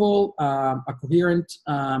 first of all, a coherent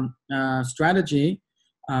strategy.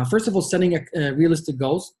 First of all, setting a realistic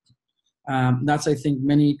goals. That's, I think,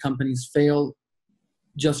 many companies fail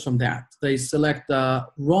just from that. They select the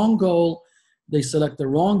wrong goal. They select the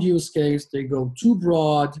wrong use case. They go too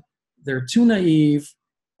broad. They're too naive.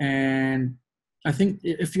 And I think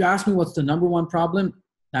if you ask me what's the number one problem,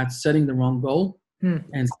 that's setting the wrong goal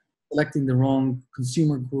and selecting the wrong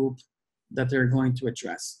consumer group that they're going to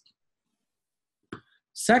address.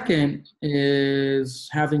 Second is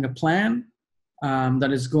having a plan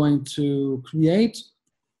that is going to create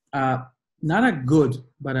not a good,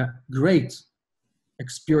 but a great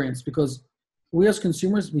experience, because we as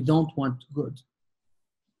consumers, we don't want good.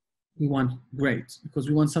 We want great, because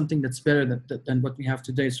we want something that's better than what we have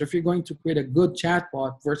today. So if you're going to create a good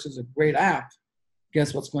chatbot versus a great app,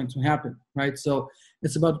 guess what's going to happen, right? So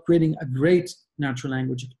it's about creating a great natural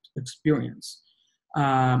language experience.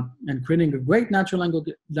 And creating a great natural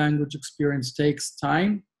language experience takes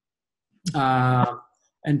time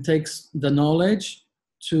and takes the knowledge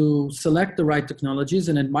to select the right technologies.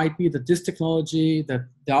 And it might be that this technology that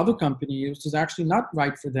the other company used is actually not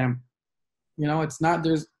right for them. It's not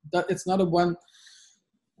a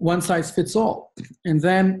one size fits all. And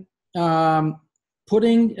then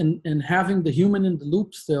putting and having the human in the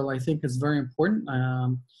loop still, I think, is very important.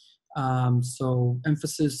 So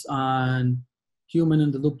emphasis on human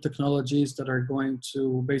in the loop technologies that are going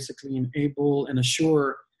to basically enable and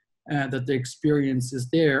assure that the experience is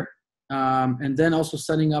there. And then also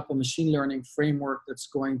setting up a machine learning framework that's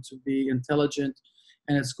going to be intelligent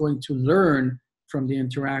and it's going to learn from the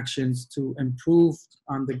interactions to improve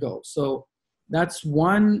on the go. So that's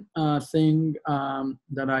one thing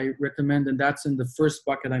that I recommend, and that's in the first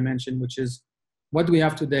bucket I mentioned, which is what do we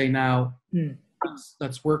have today now?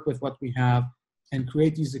 Let's work with what we have and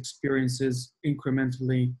create these experiences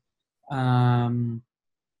incrementally. And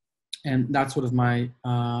that's sort of my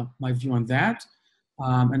view on that.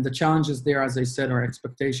 And the challenges there, as I said, are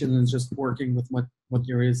expectations and just working with what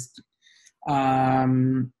there is.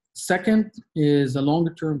 Second is a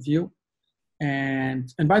longer term view.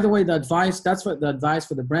 And by the way, the advice for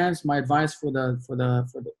the brands, my advice for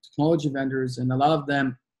the technology vendors, and a lot of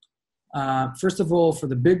them, first of all, for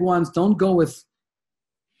the big ones, don't go with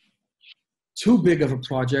too big of a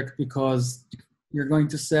project, because you're going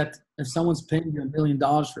to set, if someone's paying you $1 million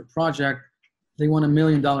for a project, they want $1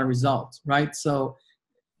 million result, right? So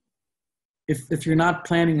if you're not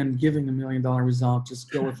planning on giving $1 million result,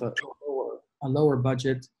 just go with a lower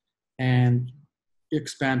budget and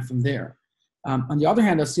expand from there. On the other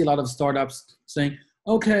hand, I see a lot of startups saying,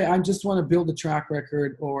 okay, I just want to build a track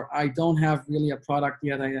record, or I don't have really a product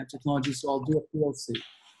yet, I have technology, so I'll do a POC.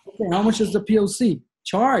 Okay, how much is the POC?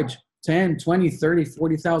 Charge $10, $20, $30,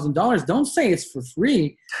 $40,000. Don't say it's for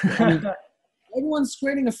free. I mean, everyone's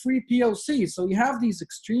creating a free POC. So you have these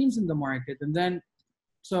extremes in the market. And then,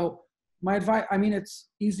 so my advice, I mean, it's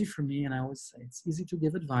easy for me, and I always say it's easy to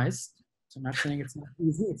give advice. So I'm not saying it's not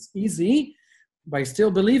easy. It's easy, but I still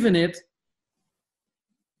believe in it.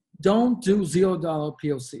 Don't do $0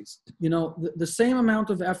 POCs. The same amount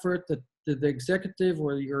of effort that the executive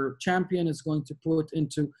or your champion is going to put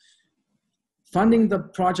into funding the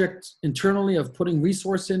project internally, of putting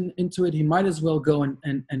resource into it, he might as well go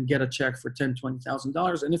and get a check for $10,000,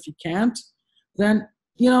 $20,000. And if he can't, then,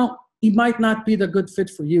 he might not be the good fit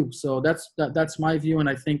for you. So that's my view. And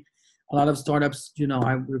I think a lot of startups,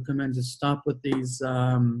 I recommend to stop with these,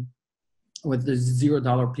 with the $0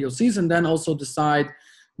 POCs, and then also decide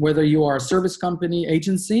whether you are a service company,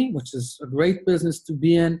 agency, which is a great business to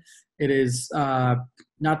be in. It is,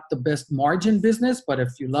 not the best margin business, but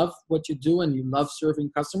if you love what you do and you love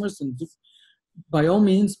serving customers, then by all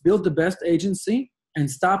means, build the best agency and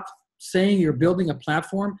stop saying you're building a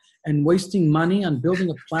platform and wasting money on building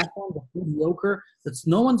a platform that's mediocre, that's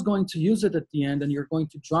no one's going to use it at the end, and you're going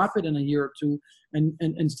to drop it in a year or two. And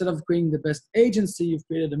instead of creating the best agency, you've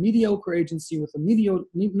created a mediocre agency with a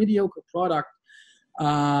mediocre product.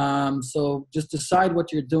 So just decide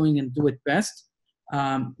what you're doing and do it best.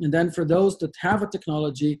 And then for those that have a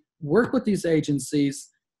technology, work with these agencies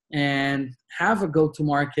and have a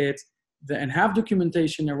go-to-market and have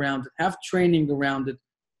documentation around it, have training around it,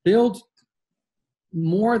 build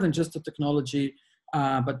more than just a technology,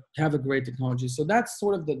 but have a great technology. So that's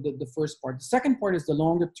sort of the first part. The second part is the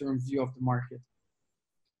longer term view of the market.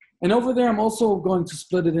 And over there, I'm also going to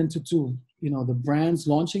split it into two, the brands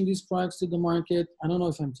launching these products to the market. I don't know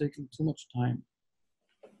if I'm taking too much time.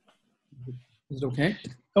 Is it okay?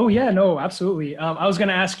 Oh yeah, no, absolutely. I was going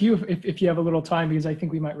to ask you if you have a little time, because I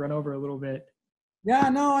think we might run over a little bit. Yeah,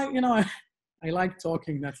 no, I like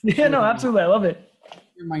talking. That's yeah, no, absolutely. I love it.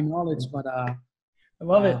 My knowledge, but I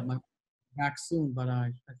love it. Back soon, but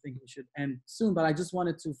I think we should end soon. But I just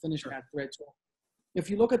wanted to finish that thread. So if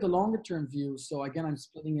you look at the longer term view, so again, I'm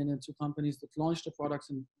splitting it into companies that launch the products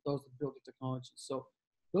and those that build the technology. So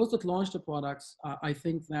those that launch the products, I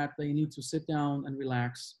think that they need to sit down and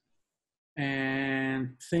relax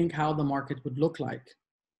and think how the market would look like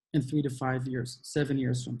in 3 to 5 years, 7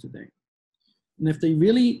 years from today. And if they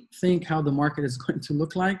really think how the market is going to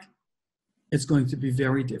look like, it's going to be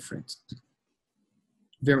very different.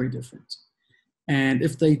 Very different. And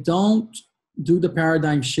if they don't do the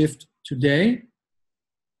paradigm shift today,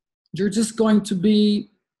 they're just going to be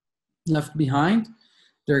left behind.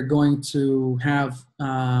 They're going to have,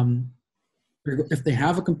 if they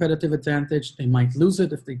have a competitive advantage, they might lose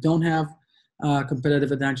it. If they don't have a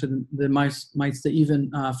competitive advantage, they might stay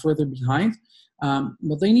even further behind.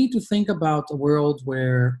 But they need to think about a world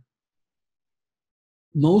where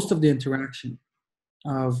most of the interaction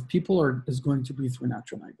of people is going to be through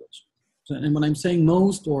natural language. So, and when I'm saying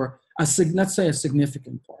most, or let's say a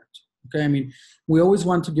significant part, okay? I mean, we always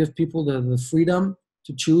want to give people the freedom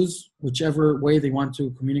to choose whichever way they want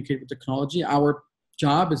to communicate with technology. Our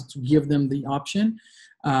job is to give them the option.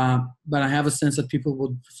 But I have a sense that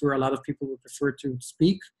a lot of people would prefer to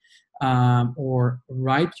speak or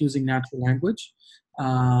write using natural language.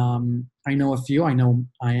 I know a few. I know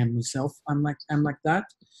I am myself. I'm like that.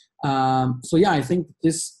 So yeah, I think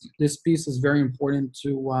this piece is very important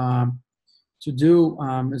to do,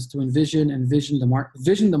 is to vision the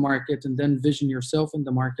market, and then vision yourself in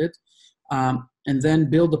the market, and then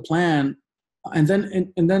build a plan. And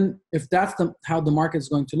then if that's how the market is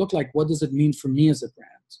going to look like, what does it mean for me as a brand,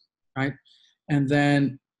 right? And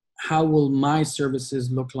then how will my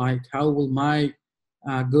services look like? How will my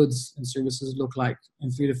goods and services look like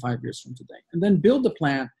in 3 to 5 years from today? And then build a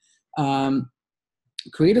plan,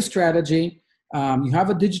 create a strategy. You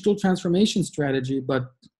have a digital transformation strategy, but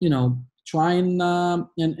try and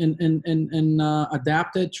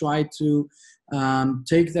adapt it. Try to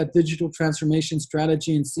take that digital transformation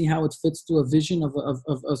strategy and see how it fits to a vision of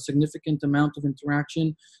a significant amount of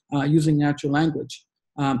interaction using natural language.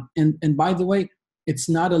 And by the way, it's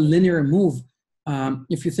not a linear move.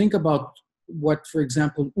 If you think about what, for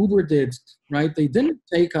example, Uber did, right? They didn't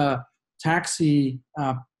take a taxi,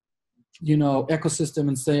 ecosystem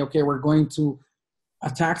and say, okay, a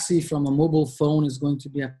taxi from a mobile phone is going to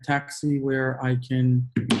be a taxi where I can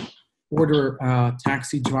order a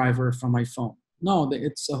taxi driver from my phone. No,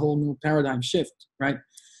 it's a whole new paradigm shift, right?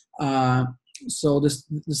 So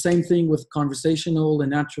the same thing with conversational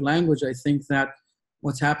and natural language. I think that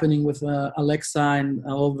what's happening with Alexa and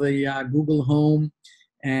all the Google Home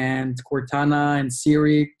and Cortana and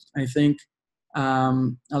Siri, I think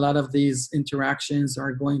a lot of these interactions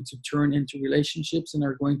are going to turn into relationships and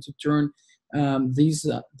are going to turn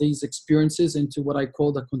these experiences into what I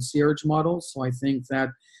call the concierge model. So I think that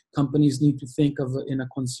companies need to think of in a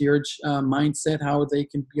concierge mindset, how they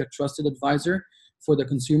can be a trusted advisor for the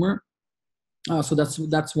consumer. So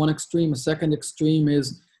that's one extreme. A second extreme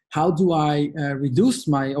is, how do I reduce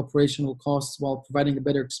my operational costs while providing a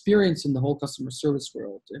better experience in the whole customer service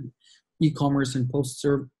world, and e-commerce and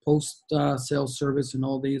post-sale service and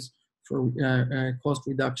all these for cost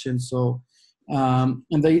reduction. So, and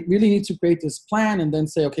they really need to create this plan and then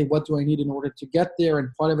say, okay, what do I need in order to get there?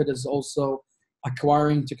 And part of it is also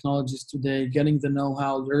acquiring technologies today, getting the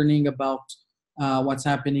know-how, learning about what's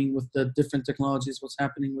happening with the different technologies, what's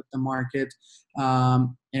happening with the market,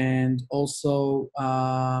 and also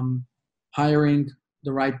hiring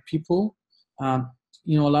the right people. A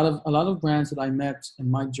lot of brands that I met in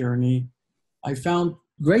my journey, I found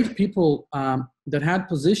great people that had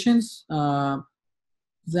positions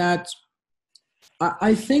that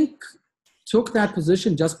I think took that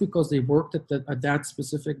position just because they worked at that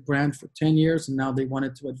specific brand for 10 years and now they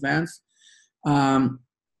wanted to advance.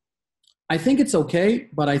 I think it's okay,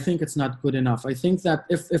 but I think it's not good enough. I think that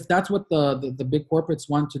if that's what the big corporates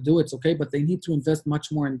want to do, it's okay, but they need to invest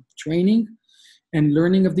much more in training and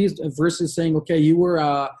learning of these versus saying, okay, you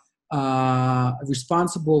were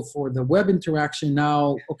responsible for the web interaction.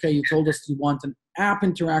 Now, okay, you told us you want an app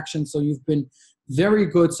interaction, so you've been very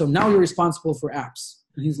good. So now you're responsible for apps.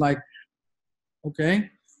 And he's like, okay.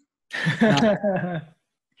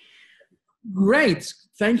 Great.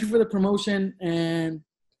 Thank you for the promotion. And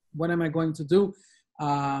what am I going to do?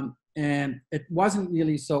 And it wasn't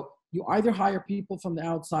really so. You either hire people from the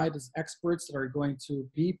outside as experts that are going to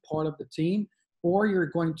be part of the team, or you're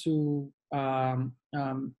going to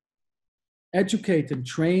educate and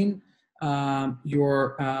train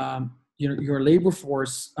your labor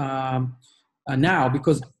force now.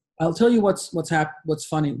 Because I'll tell you what's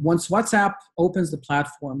funny. Once WhatsApp opens the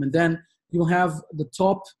platform, and then you'll have the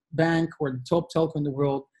top bank or the top telco in the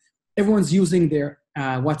world, everyone's using their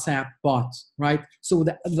WhatsApp bot, right? So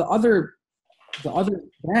the other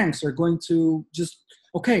banks are going to just,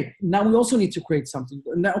 okay, now we also need to create something.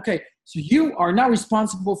 Now, okay, so you are now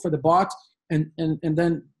responsible for the bot, and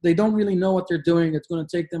then they don't really know what they're doing. It's going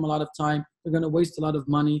to take them a lot of time. They're going to waste a lot of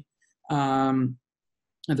money, and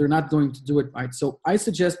they're not going to do it right. So I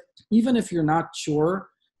suggest, even if you're not sure,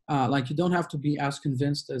 like you don't have to be as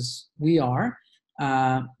convinced as we are,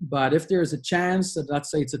 but if there's a chance that,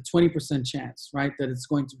 let's say it's a 20% chance, right, that it's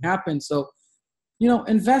going to happen. So,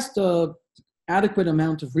 invest a adequate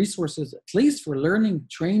amount of resources, at least for learning,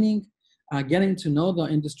 training, getting to know the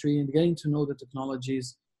industry and getting to know the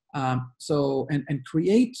technologies. And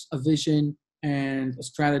create a vision and a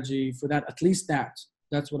strategy for that, at least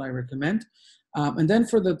that's what I recommend. And then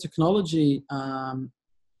for the technology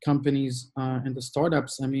companies and the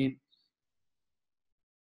startups, I mean,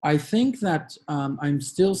 I think that I'm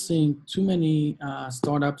still seeing too many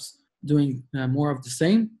startups doing more of the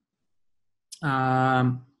same.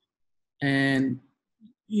 And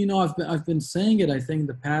I've been saying it, I think,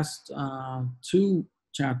 the past 2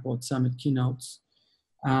 Chatbot Summit keynotes,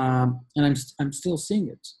 and I'm still seeing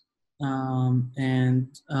it. I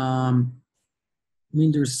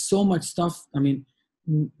mean, there's so much stuff. I mean,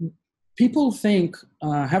 people think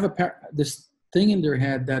have this thing in their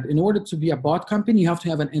head that in order to be a bot company, you have to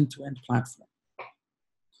have an end-to-end platform.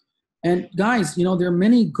 And guys, there are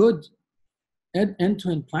many good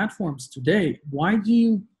end-to-end platforms today. Why do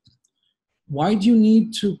you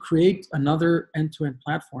need to create another end-to-end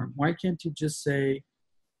platform? Why can't you just say,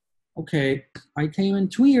 okay, I came in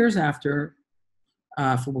 2 years after,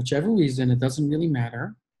 for whichever reason, it doesn't really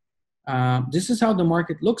matter. This is how the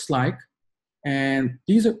market looks like, and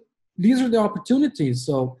these are the opportunities.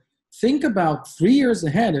 So think about 3 years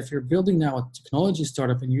ahead. If you're building now a technology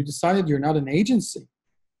startup and you decided you're not an agency,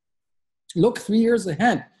 look 3 years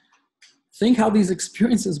ahead. Think how these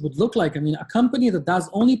experiences would look like. I mean, a company that does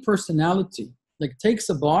only personality, like takes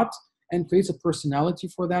a bot and creates a personality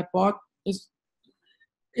for that bot,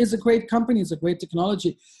 is a great company. It's a great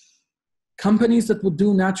technology. Companies that would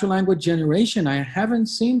do natural language generation, I haven't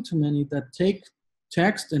seen too many that take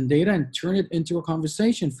text and data and turn it into a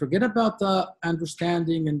conversation. Forget about the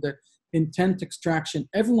understanding and the intent extraction.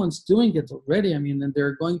 Everyone's doing it already. I mean, and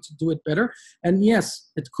they're going to do it better. And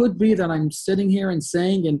yes, it could be that I'm sitting here and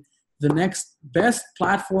saying, and the next best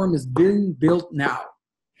platform is being built now.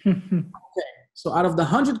 Okay. So out of the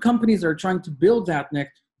 100 companies that are trying to build that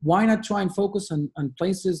next, why not try and focus on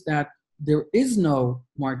places that there is no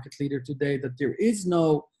market leader today, that there is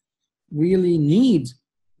no really need.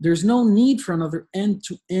 There's no need for another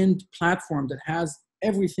end-to-end platform that has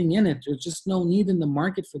everything in it. There's just no need in the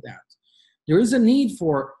market for that. There is a need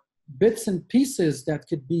for bits and pieces that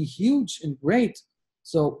could be huge and great.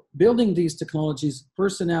 So building these technologies,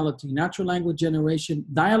 personality, natural language generation,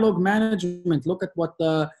 dialogue management. Look at what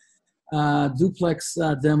the duplex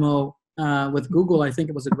demo with Google, I think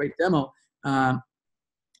it was a great demo. But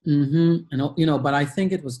I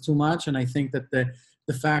think it was too much. And I think that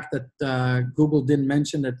the fact that Google didn't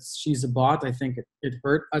mention that she's a bot, I think it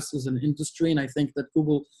hurt us as an industry. And I think that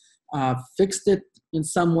Google fixed it in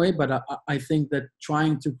some way. But I think that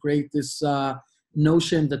trying to create this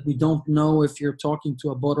notion that we don't know if you're talking to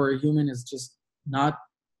a bot or a human is just not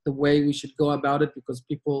the way we should go about it, because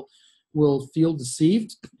people will feel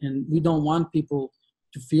deceived. And we don't want people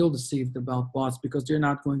to feel deceived about bots because they're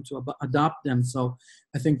not going to adopt them. So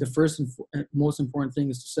I think the first and most important thing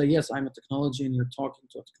is to say, yes, I'm a technology and you're talking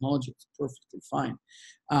to a technology. It's perfectly fine.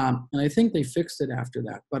 And I think they fixed it after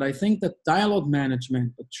that. But I think that dialogue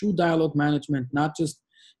management, but true dialogue management, not just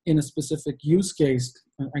in a specific use case,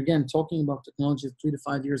 again, talking about technology 3 to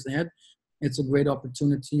 5 years ahead, it's a great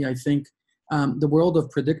opportunity. I think the world of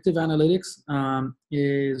predictive analytics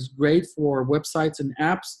is great for websites and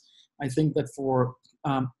apps. I think that for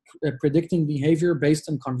predicting behavior based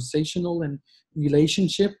on conversational and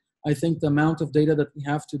relationship, I think the amount of data that we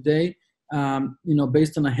have today,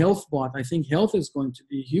 based on a health bot, I think health is going to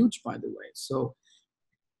be huge, by the way. So,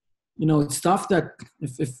 it's stuff that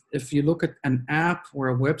if you look at an app or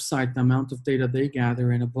a website, the amount of data they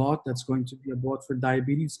gather, and a bot that's going to be a bot for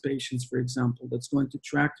diabetes patients, for example, that's going to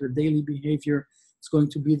track their daily behavior. It's going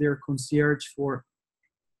to be their concierge for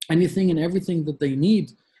anything and everything that they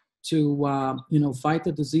need to, fight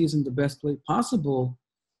the disease in the best way possible,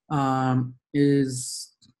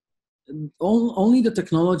 is only the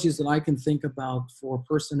technologies that I can think about for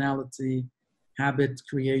personality, habit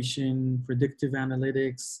creation, predictive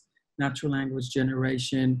analytics, natural language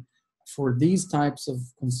generation. For these types of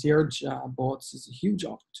concierge bots is a huge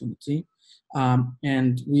opportunity.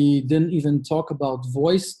 And we didn't even talk about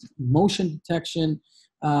voice, motion detection,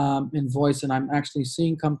 in voice, and I'm actually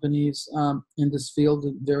seeing companies in this field.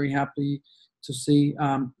 Very happy to see,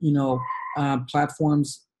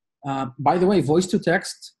 platforms. By the way, voice to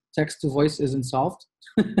text, text to voice isn't solved.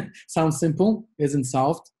 Sounds simple, isn't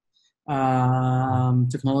solved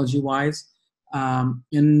technology-wise.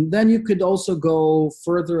 And then you could also go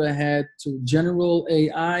further ahead to general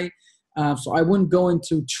AI. So I wouldn't go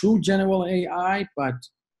into true general AI, but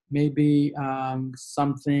maybe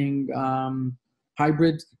something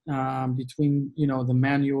hybrid between the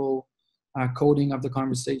manual coding of the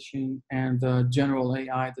conversation and the general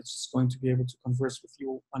AI that's just going to be able to converse with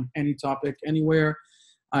you on any topic anywhere.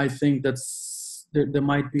 I think that's there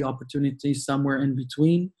might be opportunities somewhere in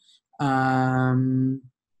between. Human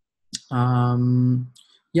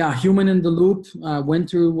in the loop, when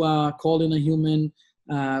to call in a human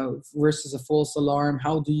versus a false alarm.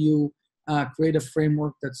 How do you create a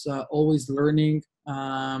framework that's always learning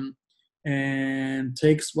and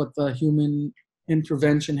takes what the human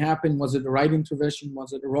intervention happened? Was it the right intervention?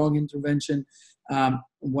 Was it the wrong intervention?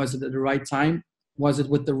 Was it at the right time? Was it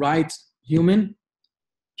with the right human?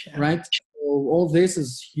 Yeah. Right? So all this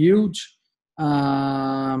is huge.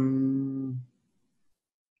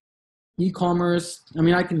 E-commerce. I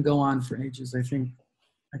mean, I can go on for ages. I think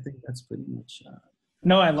that's pretty much.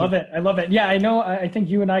 No, I love it. I love it. Yeah, I know. I think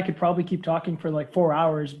you and I could probably keep talking for like 4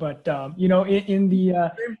 hours, but in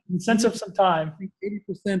the sense of some time, I think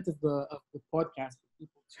 80% of the podcast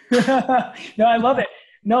people. No, I love it.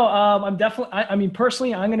 No, I'm definitely. I mean,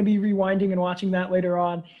 personally, I'm going to be rewinding and watching that later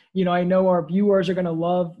on. I know our viewers are going to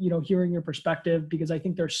love hearing your perspective, because I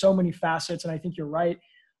think there's so many facets, and I think you're right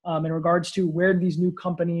in regards to where these new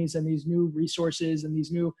companies and these new resources and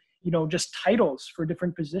these new just titles for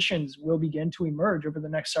different positions will begin to emerge over the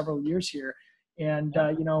next several years here. And,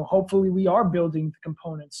 hopefully we are building the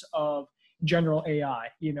components of general AI.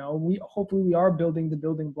 Hopefully we are building the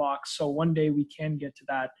building blocks, so one day we can get to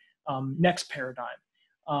that next paradigm.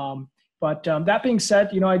 But that being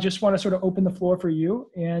said, I just want to sort of open the floor for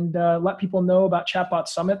you and let people know about Chatbot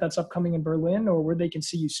Summit that's upcoming in Berlin, or where they can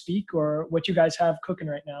see you speak, or what you guys have cooking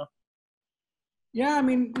right now. Yeah, I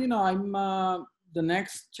mean, I'm the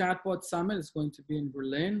next Chatbot Summit is going to be in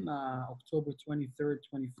Berlin, October 23rd,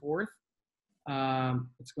 24th.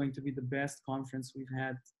 It's going to be the best conference we've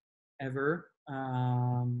had ever.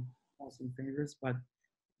 Awesome favors, but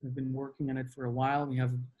we've been working on it for a while. We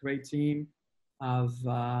have a great team of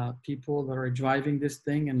people that are driving this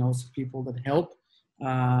thing, and also people that help.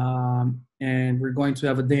 And we're going to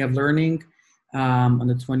have a day of learning on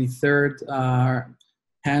the 23rd,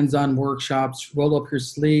 hands-on workshops, roll up your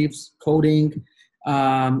sleeves, coding,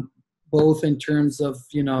 both in terms of,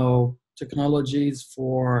 technologies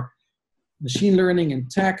for machine learning and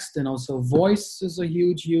text, and also voice is a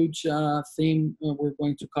huge theme we're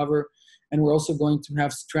going to cover. And we're also going to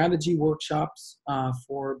have strategy workshops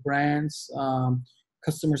for brands,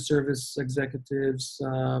 customer service executives,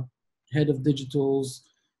 head of digitals,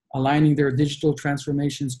 aligning their digital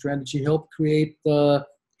transformation strategy, help create the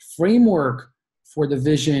framework for the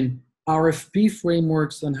vision, RFP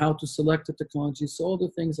frameworks on how to select the technology. So all the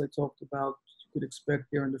things I talked about, you could expect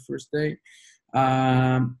here on the first day.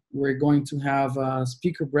 We're going to have a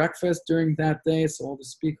speaker breakfast during that day. So all the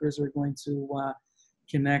speakers are going to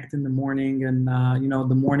connect in the morning, and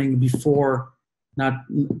the morning before, not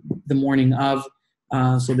the morning of.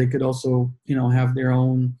 so they could also, have their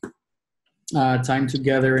own time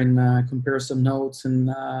together and compare some notes. And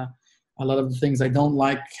a lot of the things I don't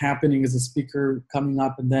like happening is a speaker coming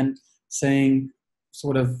up and then saying,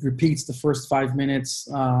 sort of repeats the first 5 minutes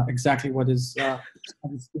exactly what the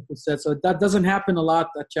speaker said. So that doesn't happen a lot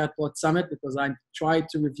at Chatbot Summit because I try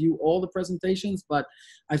to review all the presentations, but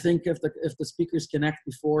I think if the speakers connect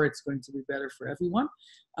before, it's going to be better for everyone.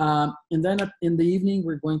 And then in the evening,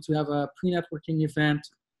 we're going to have a pre-networking event.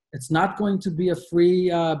 It's not going to be a free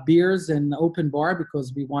beers and open bar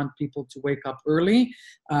because we want people to wake up early.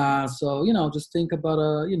 So, just think about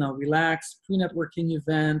a, relaxed pre-networking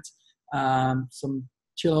event, some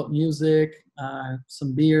chill out music,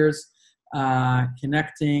 some beers,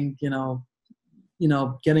 connecting,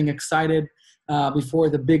 getting excited before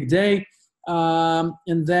the big day.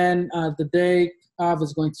 And then the day of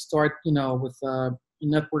is going to start, with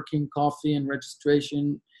networking, coffee, and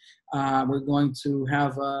registration. We're going to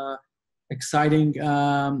have a exciting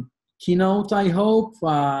keynote, I hope.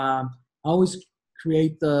 I always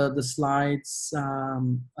create the slides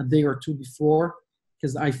a day or two before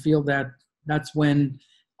because I feel that that's when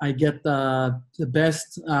I get the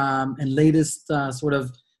best and latest sort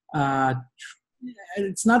of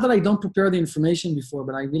it's not that I don't prepare the information before,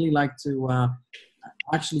 but I really like to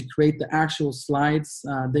actually create the actual slides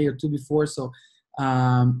a day or two before. So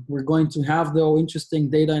we're going to have, though, interesting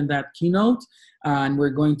data in that keynote. And we're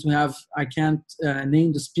going to have, I can't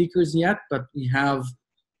name the speakers yet, but we have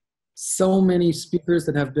so many speakers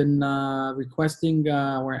that have been requesting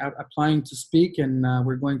or applying to speak. And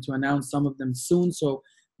we're going to announce some of them soon. So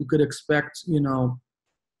you could expect,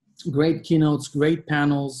 great keynotes, great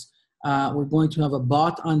panels. We're going to have a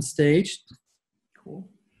bot on stage. Cool.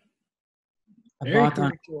 Very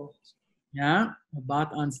cool. Yeah, a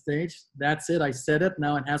bot on stage. That's it. I said it.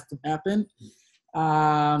 Now it has to happen.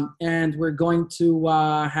 And we're going to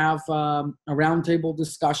have a roundtable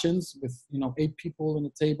discussions with 8 people in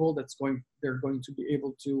a table. They're going to be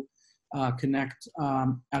able to connect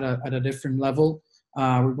at a different level.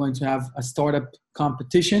 We're going to have a startup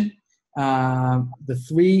competition. The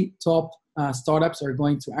 3 top startups are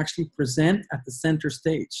going to actually present at the center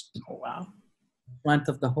stage. Oh, wow. In front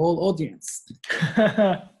of the whole audience.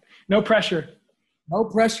 No pressure. No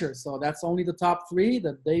pressure. So that's only the top 3.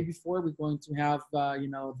 The day before, we're going to have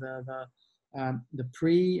the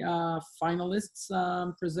pre-finalists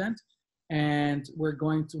present, and we're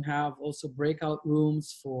going to have also breakout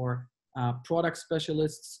rooms for product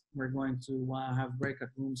specialists. We're going to have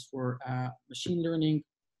breakout rooms for machine learning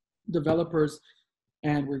developers,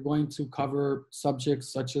 and we're going to cover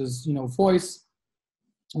subjects such as voice.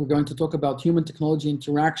 We're going to talk about human technology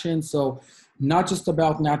interaction. So not just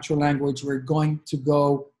about natural language, we're going to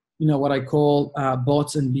go, what I call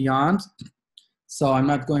bots and beyond. So I'm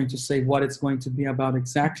not going to say what it's going to be about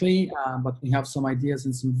exactly, but we have some ideas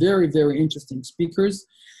and some very, very interesting speakers.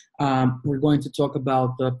 We're going to talk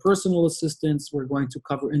about personal assistance. We're going to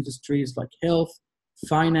cover industries like health,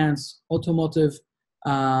 finance, automotive.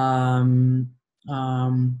 We're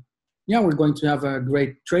going to have a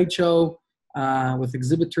great trade show with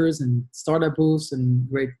exhibitors and startup booths and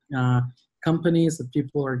great companies that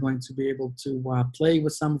people are going to be able to play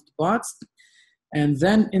with some of the bots. And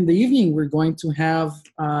then in the evening, we're going to have,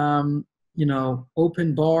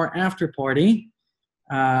 open bar after party.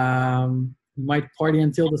 We might party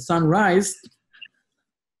until the sun rises.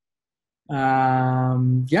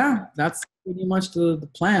 That's pretty much the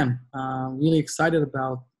plan. Really excited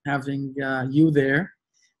about having you there,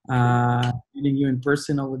 meeting you in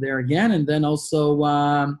person over there again. And then also,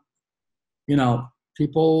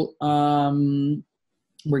 people,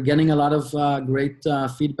 we're getting a lot of great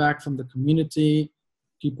feedback from the community.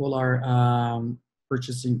 People are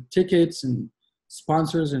purchasing tickets, and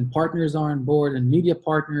sponsors and partners are on board, and media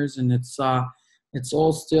partners, and it's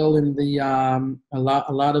all still in the a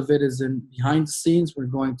lot of it is in behind the scenes. We're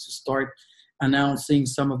going to start announcing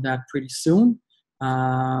some of that pretty soon.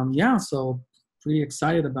 So pretty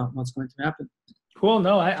excited about what's going to happen. Cool.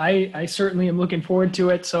 No, I certainly am looking forward to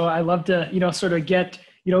it. So I love to, sort of get,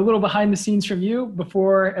 a little behind the scenes from you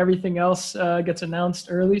before everything else gets announced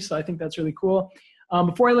early. So I think that's really cool.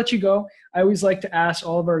 Before I let you go, I always like to ask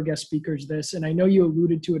all of our guest speakers this, and I know you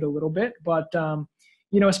alluded to it a little bit, but,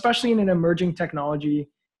 especially in an emerging technology,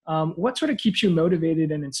 what sort of keeps you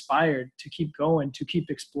motivated and inspired to keep going, to keep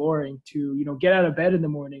exploring, to, get out of bed in the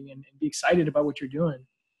morning and be excited about what you're doing?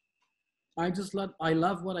 I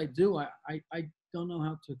love what I do. I don't know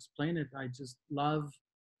how to explain it. I just love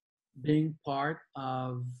being part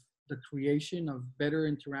of the creation of better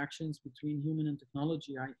interactions between human and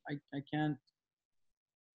technology.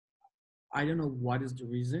 I don't know what is the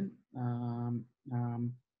reason. Um,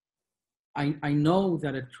 um, I know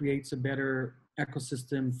that it creates a better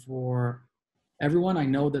ecosystem for everyone. I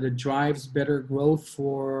know that it drives better growth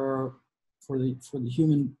for the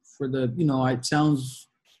human, for the, it sounds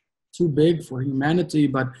too big for humanity,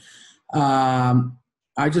 but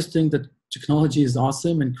I just think that technology is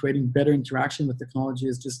awesome, and creating better interaction with technology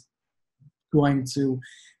is just going to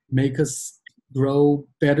make us grow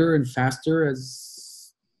better and faster.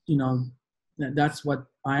 As you know, that's what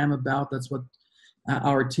I am about. That's what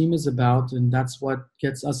our team is about, and that's what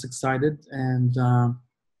gets us excited. And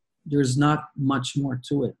there's not much more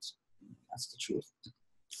to it. That's the truth.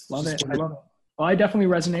 Love it. I love it. Well, I definitely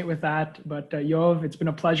resonate with that. But Yoav, it's been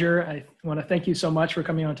a pleasure. I want to thank you so much for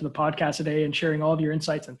coming onto the podcast today and sharing all of your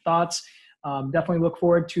insights and thoughts. Definitely look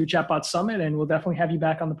forward to Chatbot Summit, and we'll definitely have you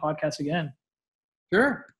back on the podcast again.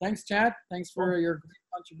 Sure. Thanks, Chad. Thanks for your great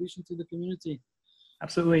contribution to the community.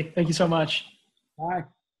 Absolutely. Thank you so much. Bye.